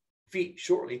your feet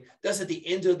shortly. Doesn't the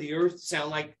ends of the earth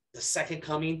sound like the second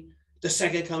coming? The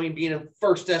second coming being in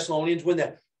 1 Thessalonians, when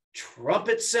the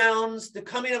trumpet sounds the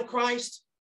coming of Christ.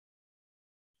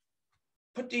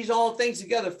 Put these all things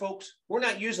together, folks. We're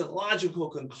not using logical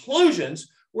conclusions.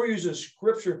 We're using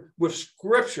scripture with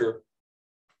scripture.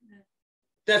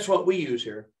 That's what we use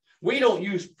here. We don't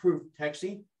use proof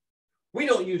texting. We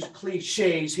don't use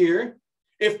cliches here.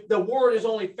 If the word is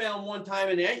only found one time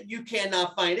in it, you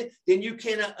cannot find it, then you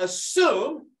cannot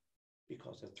assume,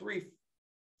 because the three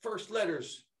first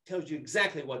letters tells you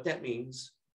exactly what that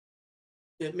means.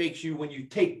 It makes you, when you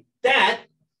take that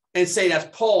and say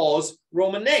that's Paul's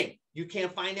Roman name, you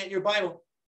can't find that in your Bible.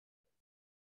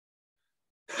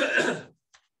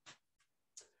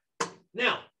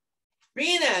 Now,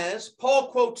 being as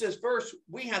Paul quotes this verse,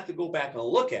 we have to go back and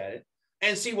look at it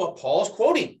and see what Paul's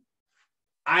quoting.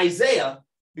 Isaiah,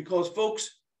 because folks,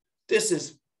 this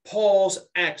is Paul's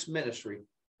Acts ministry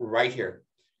right here.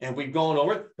 And we've gone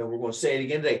over it, but we're going to say it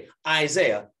again today.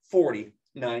 Isaiah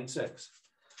 49:6.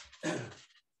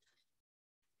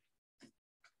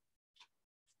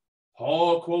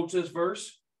 Paul quotes this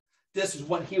verse. This is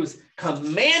what he was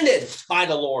commanded by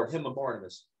the Lord, him and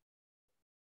Barnabas.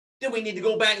 Then we need to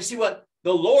go back and see what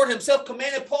the Lord himself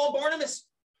commanded Paul and Barnabas,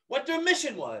 what their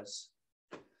mission was.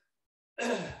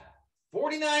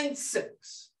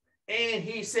 49:6. And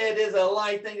he said, it is a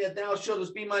light thing that thou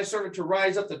shouldest be my servant to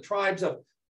rise up the tribes of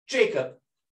Jacob.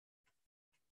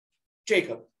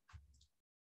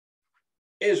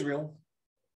 Israel.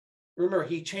 Remember,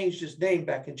 he changed his name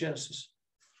back in Genesis.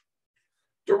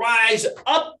 To rise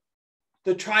up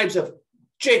the tribes of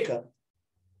Jacob.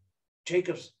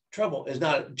 Jacob's trouble is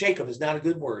not, Jacob is not a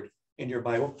good word in your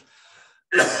Bible.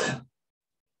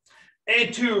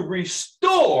 And to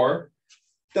restore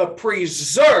the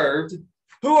preserved.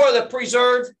 Who are the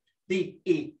preserved? The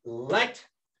elect,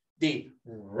 the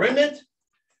remnant,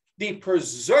 the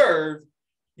preserved.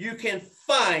 You can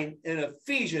find in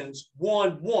Ephesians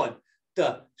 1:1,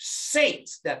 the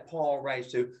saints that Paul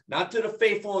writes to, not to the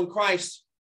faithful in Christ.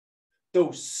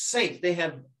 Those saints, they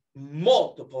have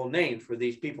multiple names for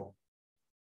these people.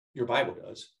 Your Bible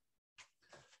does.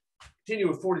 Continue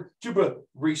with 40, to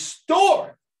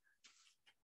restore.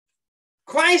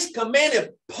 Christ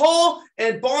commanded Paul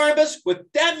and Barnabas with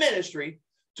that ministry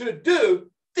to do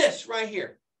this right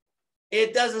here.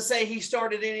 It doesn't say he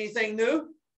started anything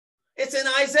new. It's in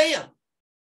Isaiah.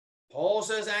 Paul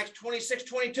says, Acts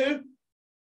 26:22,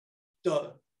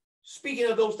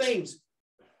 speaking of those things,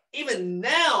 even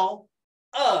now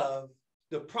of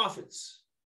the prophets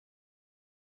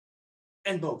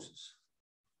and Moses.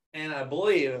 And I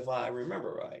believe, if I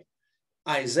remember right,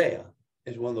 Isaiah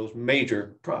is one of those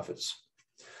major prophets.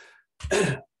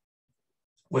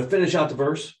 We'll finish out the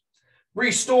verse.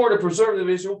 Restore the preservative of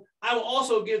Israel. I will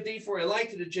also give thee for a light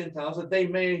to the Gentiles,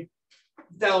 that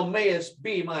thou mayest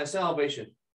be my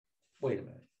salvation. Wait a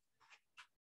minute.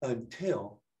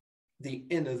 Until the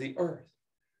end of the earth.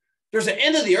 There's an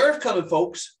end of the earth coming,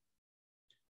 folks.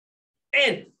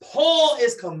 And Paul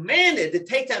is commanded to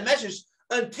take that message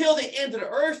until the end of the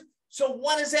earth. So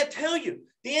what does that tell you?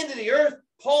 The end of the earth,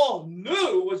 Paul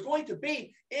knew was going to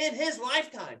be in his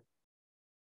lifetime.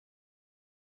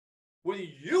 Whether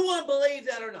you want to believe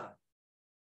that or not.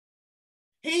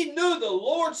 He knew the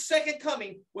Lord's second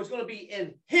coming was going to be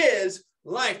in his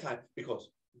lifetime because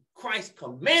Christ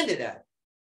commanded that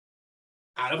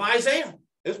out of Isaiah.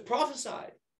 It's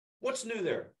prophesied. What's new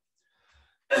there?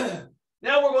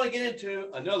 Now we're going to get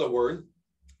into another word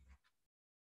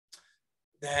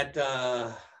that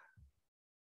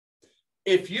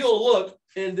if you'll look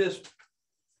in this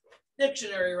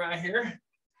dictionary right here,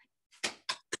 you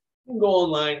can go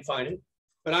online and find it.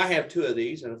 But I have two of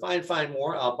these, and if I find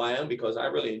more, I'll buy them because I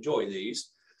really enjoy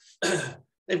these.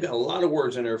 They've got a lot of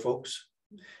words in there, folks.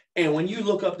 And when you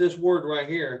look up this word right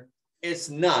here,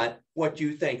 it's not what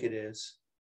you think it is.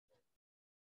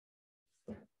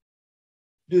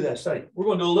 Do that study. We're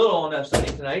going to do a little on that study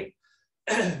tonight,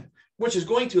 which is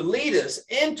going to lead us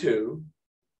into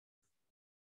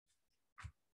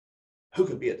who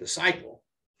could be a disciple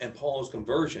and Paul's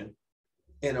conversion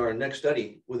in our next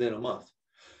study within a month.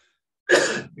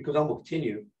 Because I'm going to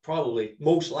continue, probably,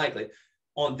 most likely,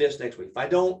 on this next week. If I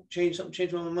don't change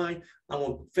my mind, I'm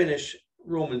going to finish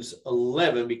Romans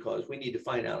 11 because we need to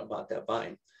find out about that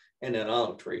vine and that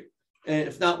olive tree. And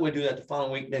if not, we'll do that the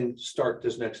following week, then start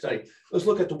this next study. Let's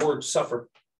look at the word suffer.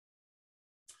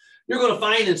 You're going to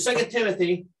find in 2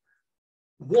 Timothy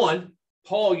 1,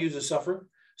 Paul uses suffer.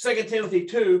 2 Timothy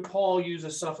 2, Paul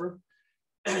uses suffer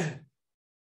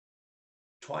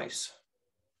twice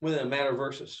within a matter of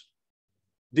verses.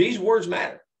 These words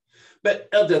matter. But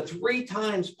of the 3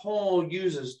 times Paul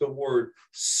uses the word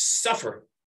suffer,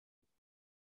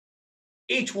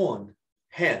 each one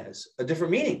has a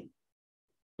different meaning.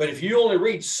 But if you only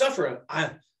read suffer,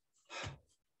 I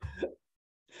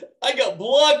got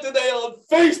blocked today on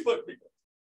Facebook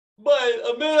by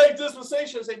a Mennonite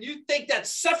dispensation saying, you think that's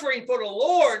suffering for the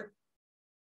Lord?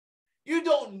 You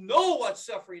don't know what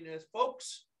suffering is,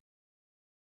 folks.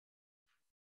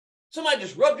 Somebody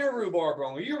just rubbed your rhubarb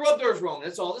wrong, or you rubbed theirs wrong.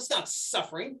 That's all. That's not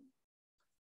suffering.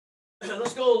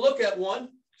 Let's go look at 2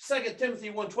 Timothy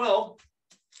 1:12.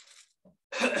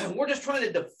 We're just trying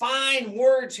to define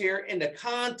words here in the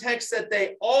context that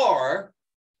they are,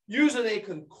 using a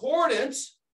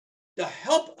concordance to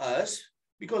help us,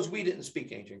 because we didn't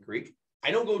speak ancient Greek.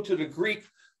 I don't go to the Greek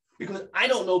because I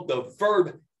don't know the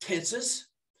verb tenses,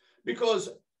 because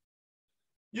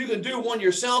you can do one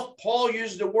yourself. Paul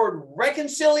uses the word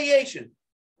reconciliation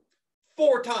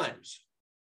 4 times,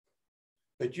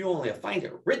 but you only find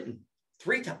it written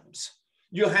 3 times.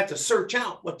 You'll have to search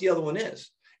out what the other one is.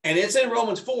 And it's in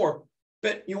Romans 4,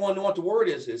 but you want to know what the word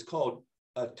is? It's called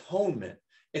atonement.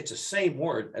 It's the same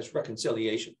word as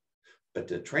reconciliation, but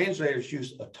the translators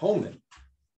use atonement.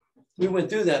 We went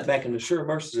through that back in the Sure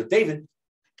Mercies of David.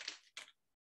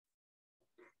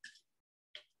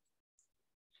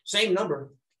 Same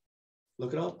number.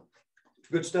 Look it up.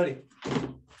 Good study.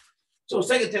 So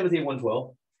 2 Timothy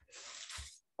 1:12.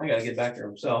 I got to get back there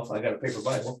himself. I got a paper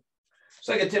Bible.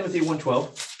 2 Timothy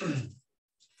 1:12.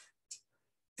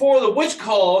 For the which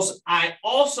cause I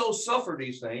also suffer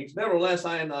these things. Nevertheless,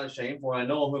 I am not ashamed, for I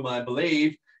know whom I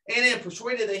believe, and am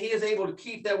persuaded that he is able to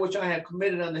keep that which I have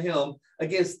committed unto him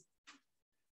against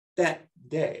that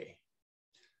day.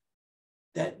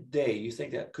 That day, you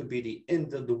think that could be the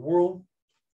end of the world?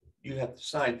 You have to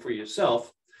decide for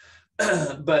yourself.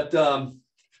 But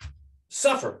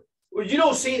suffer. Well, you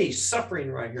don't see any suffering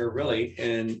right here,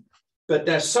 really. But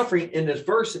that suffering in this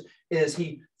verse is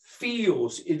he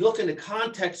feels. You look in the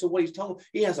context of what he's talking about.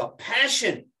 He has a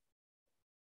passion.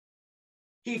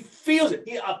 He feels it.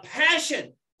 A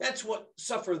passion. That's what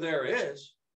suffer there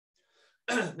is.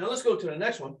 Now let's go to the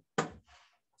next one.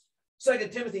 2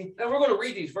 Timothy. And we're going to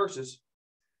read these verses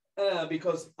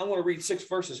because I'm going to read 6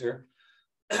 verses here.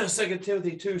 2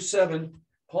 Timothy 2:7.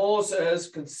 Paul says,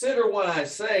 consider what I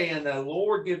say, and the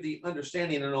Lord give thee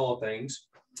understanding in all things.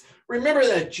 Remember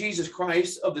that Jesus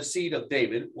Christ of the seed of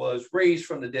David was raised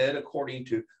from the dead according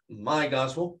to my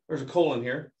gospel. There's a colon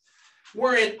here.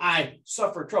 Wherein I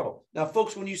suffer trouble. Now,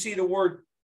 folks, when you see the word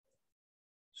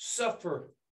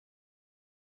suffer,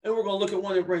 and we're going to look at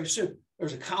one that brings soon.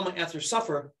 There's a comma after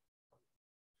suffer.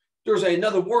 There's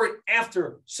another word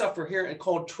after suffer here and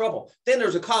called trouble. Then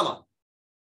there's a comma.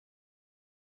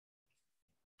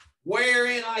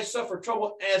 Wherein I suffer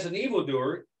trouble as an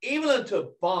evildoer, even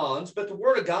unto bonds, but the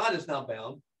word of God is not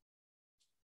bound.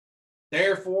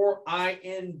 Therefore I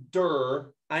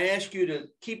endure. I ask you to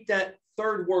keep that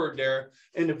third word there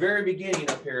in the very beginning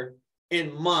up here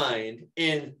in mind,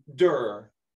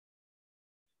 endure.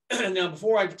 Now,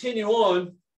 before I continue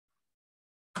on,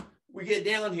 we get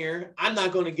down here. I'm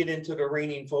not going to get into the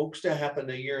reigning folks that happened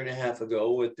a year and a half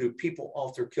ago with the people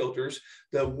off their kilters.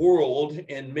 The world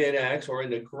in mid-acts or in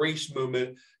the grace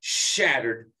movement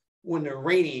shattered. when the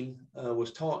reigning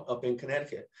was taught up in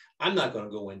Connecticut. I'm not going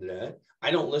to go into that.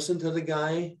 I don't listen to the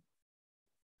guy.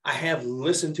 I have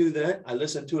listened to that. I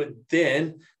listened to it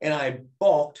then, and I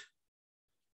balked.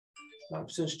 I've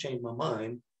since changed my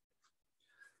mind.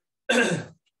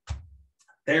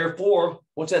 Therefore,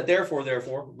 what's that? Therefore,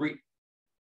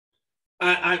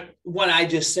 what I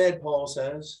just said, Paul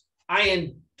says, I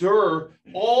endure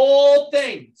all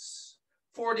things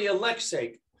for the elect's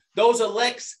sake. Those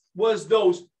elects was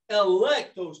those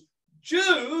elect, those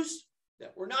Jews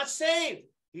that were not saved.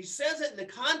 He says it in the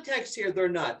context here, they're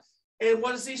not. And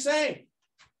what is he saying?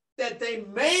 That they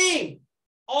may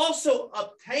also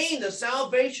obtain the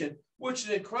salvation which is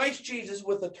in Christ Jesus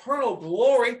with eternal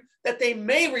glory, that they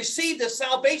may receive the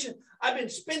salvation. I've been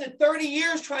spending 30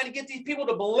 years trying to get these people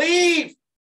to believe.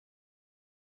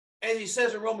 And he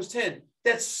says in Romans 10,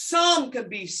 that some can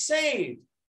be saved.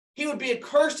 He would be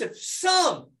accursed if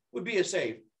some would be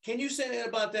saved. Can you say that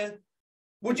about that?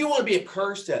 Would you want to be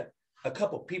accursed that a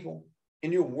couple people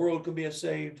in your world could be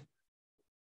saved?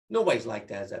 Nobody's like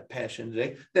that as that passion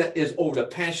today. That is over the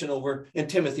passion over in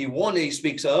Timothy 1 that he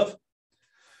speaks of.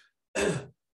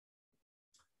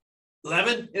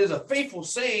 11 is a faithful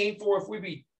saying, for if we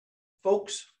be,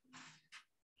 folks,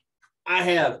 I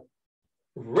have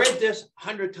read this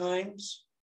 100 times.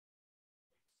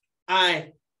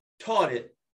 I taught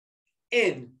it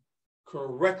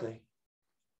incorrectly.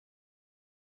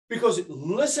 Because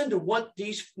listen to what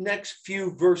these next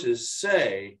few verses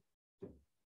say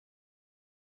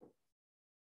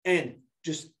and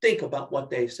just think about what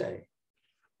they say.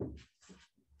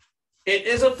 It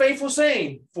is a faithful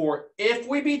saying, for if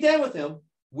we be dead with him,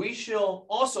 we shall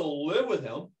also live with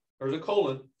him. There's a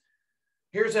colon.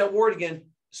 Here's that word again,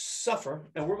 suffer.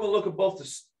 And we're going to look at both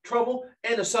the trouble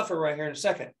and the suffer right here in a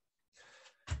second.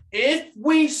 If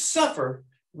we suffer,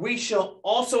 we shall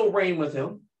also reign with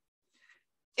him.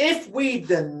 If we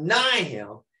deny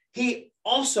him, he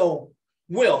also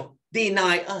will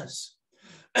deny us.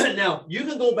 Now, you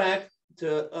can go back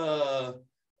to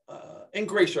in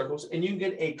grace circles, and you can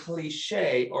get a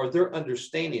cliche or their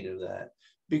understanding of that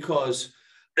because,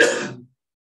 and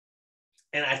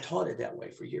I taught it that way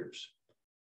for years,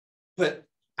 but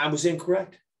I was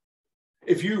incorrect.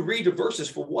 If you read the verses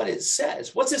for what it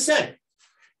says, what's it say?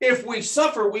 If we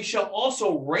suffer, we shall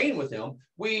also reign with him.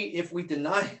 If we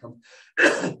deny him,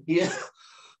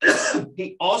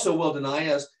 he also will deny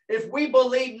us. If we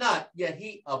believe not, yet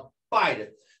he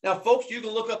abideth. Now, folks, you can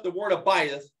look up the word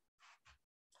abideth.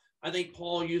 I think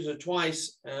Paul uses it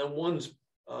twice, and one's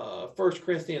 1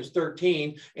 Corinthians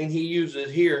 13, and he uses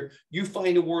it here. You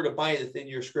find the word abideth in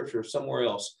your scripture somewhere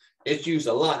else. It's used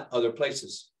a lot other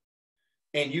places.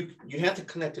 And you have to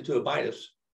connect it to abideth.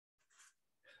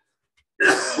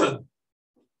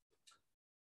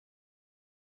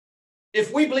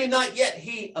 If we believe not, yet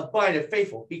he abideth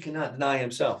faithful. He cannot deny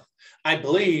himself. I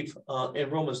believe in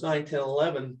Romans 9, 10,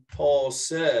 11, Paul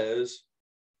says,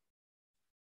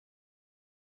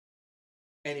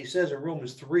 and he says in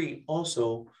Romans 3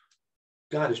 also,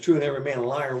 God is true and every man a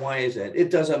liar. Why is that? It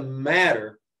doesn't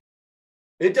matter.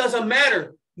 It doesn't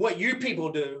matter what you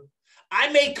people do.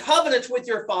 I made covenants with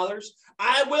your fathers.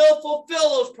 I will fulfill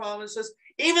those promises,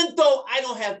 even though I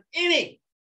don't have any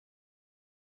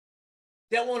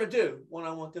that want to do what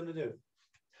I want them to do.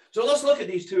 So let's look at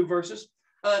these two verses.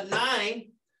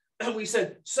 9, we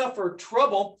said suffer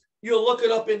trouble. You'll look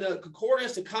it up in the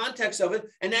concordance, the context of it,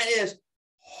 and that is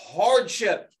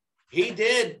hardship.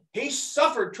 He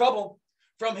suffered trouble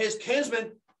from his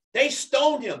kinsmen. They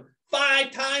stoned him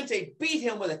 5 times. They beat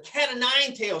him with a cat of 9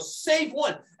 tails, save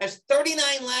one. That's 39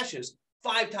 lashes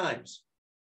 5 times.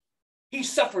 He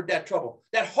suffered that trouble,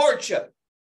 that hardship.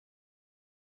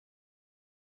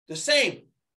 The same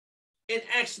in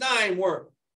Acts 9, where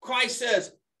Christ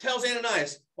tells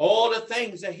Ananias all the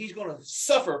things that he's going to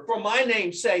suffer for my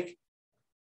name's sake.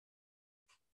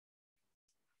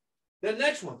 The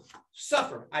next one,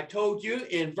 suffer. I told you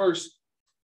in verse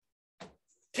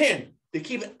 10 to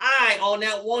keep an eye on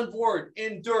that one word,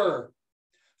 endure.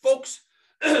 Folks,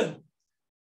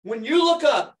 when you look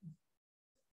up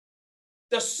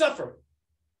the suffer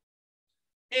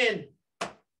in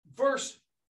verse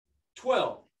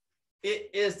 12,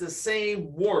 it is the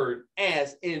same word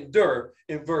as endure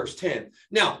in verse 10.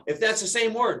 Now, if that's the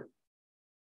same word,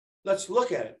 let's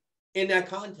look at it in that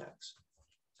context.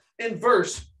 In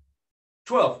verse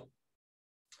 12,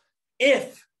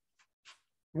 if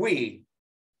we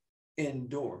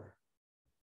endure.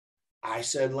 I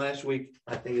said last week,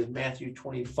 I think it's Matthew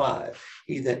 25,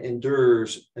 he that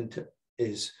endures until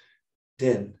is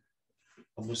then.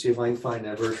 I'm going to see if I can find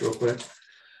that verse real quick.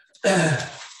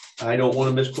 I don't want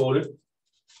to misquote it.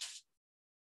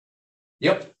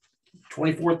 Yep,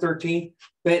 24:13.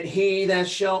 But he that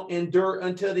shall endure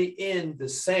until the end, the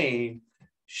same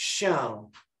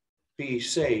shall be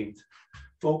saved.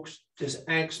 Folks, this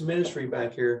Acts ministry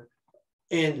back here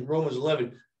in Romans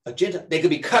 11, a Gentile, they could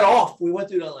be cut off. We went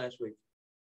through that last week.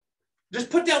 Just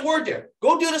put that word there.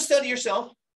 Go do the study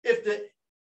yourself. If the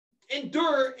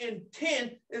endure in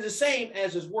 10 is the same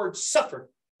as his word suffer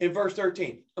in verse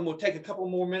 13. I'm going to take a couple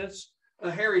more minutes.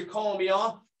 Harry's calling me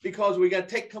off because we got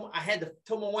to take, I had to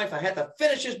tell my wife I had to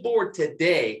finish this board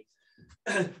today.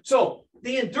 So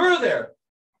the endure there,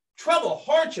 trouble,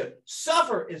 hardship,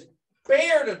 suffer is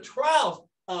bear the trials,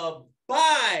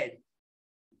 abide.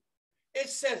 It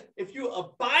says, if you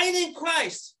abide in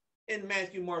Christ, in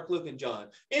Matthew, Mark, Luke, and John,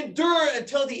 endure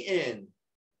until the end.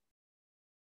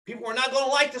 People are not going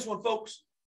to like this one, folks.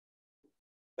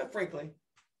 But frankly,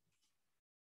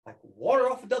 like water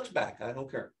off a duck's back. I don't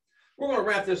care. We're going to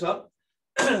wrap this up.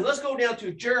 Let's go down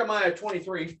to Jeremiah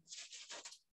 23.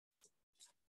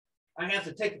 I have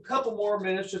to take a couple more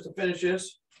minutes just to finish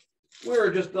this. We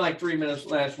were just like 3 minutes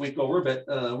last week over, but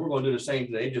we're going to do the same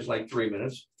today, just like 3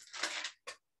 minutes.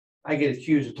 I get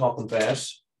accused of talking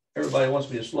fast. Everybody wants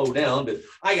me to slow down, but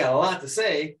I got a lot to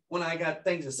say when I got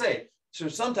things to say. So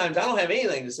sometimes I don't have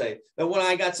anything to say, but when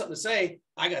I got something to say,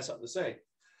 I got something to say.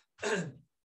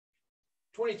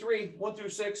 23,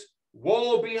 1-6.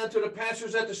 Woe be unto the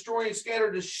pastors that destroy and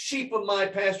scatter the sheep of my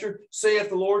pasture, saith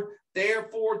the Lord.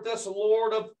 Therefore, thus the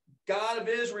Lord of God of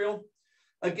Israel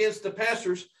against the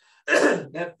pastors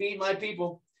that feed my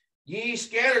people. Ye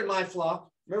scattered my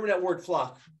flock. Remember that word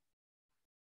flock.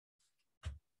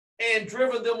 And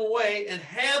driven them away, and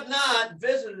have not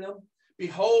visited them.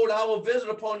 Behold, I will visit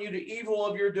upon you the evil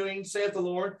of your doing, saith the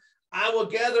Lord. I will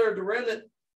gather the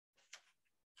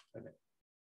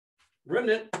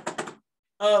remnant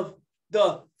of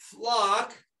the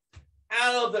flock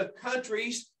out of the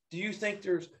countries. Do you think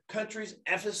there's countries?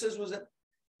 Ephesus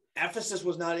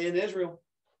was not in Israel.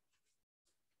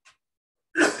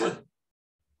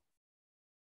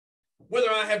 Whither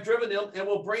I have driven them, and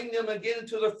will bring them again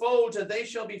into their folds, and they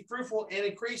shall be fruitful and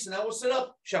increase. And I will set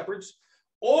up shepherds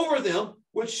over them,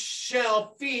 which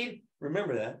shall feed.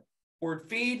 Remember that word,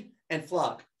 feed and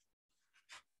flock.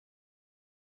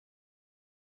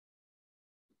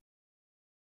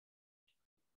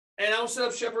 And I will set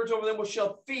up shepherds over them, which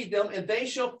shall feed them, and they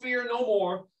shall fear no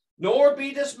more, nor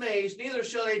be dismayed, neither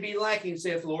shall they be lacking,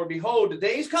 saith the Lord. Behold, the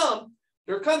days come,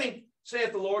 they're coming,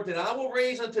 saith the Lord, that I will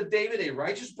raise unto David a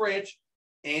righteous branch,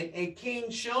 and a king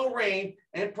shall reign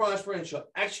and prosper, and shall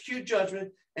execute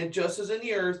judgment and justice in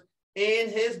the earth. In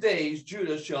his days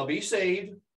Judah shall be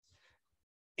saved,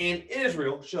 and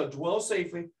Israel shall dwell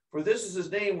safely, for this is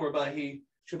his name whereby he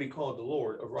shall be called the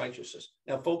Lord of righteousness.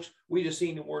 Now, folks, we just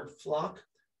seen the word flock,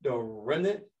 the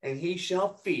remnant, and he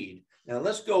shall feed. Now,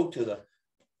 let's go to the,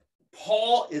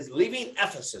 Paul is leaving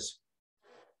Ephesus.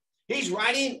 He's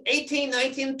writing 18,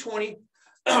 19, 20,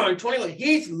 21.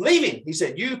 He's leaving. He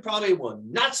said, you probably will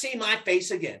not see my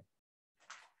face again.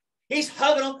 He's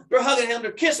hugging them. They're hugging him.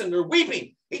 They're kissing. They're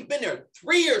weeping. He's been there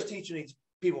 3 years teaching these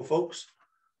people, folks.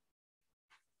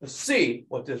 Let's see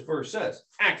what this verse says.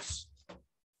 Acts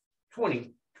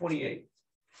 20, 28.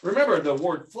 Remember the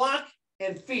word flock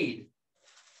and feed.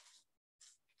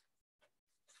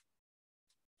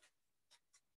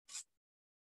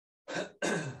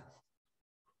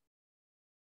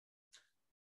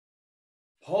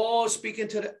 Paul is speaking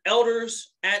to the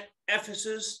elders at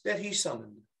Ephesus that he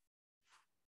summoned.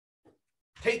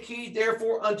 Take heed,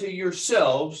 therefore, unto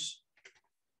yourselves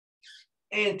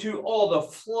and to all the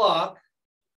flock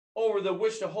over the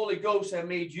which the Holy Ghost have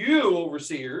made you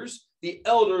overseers, the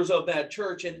elders of that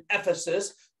church in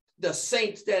Ephesus, the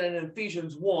saints that in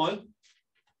Ephesians 1,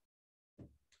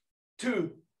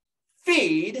 to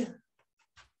feed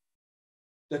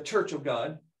the church of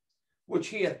God, which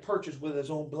he hath purchased with his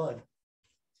own blood.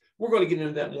 We're going to get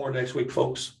into that more next week,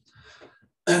 folks.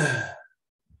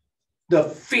 The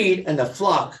feed and the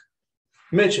flock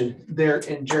mentioned there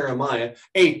in Jeremiah,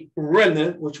 a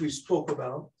remnant, which we spoke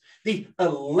about, the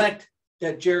elect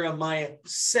that Jeremiah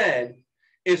said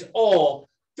is all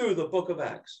through the book of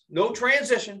Acts. No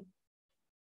transition,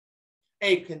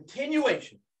 a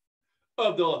continuation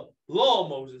of the law of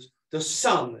Moses, the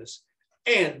psalmists,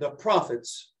 and the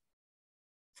prophets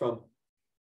from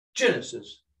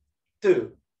Genesis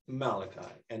through Malachi,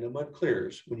 and the mud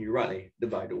clears when you rightly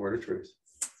divide the word of truth.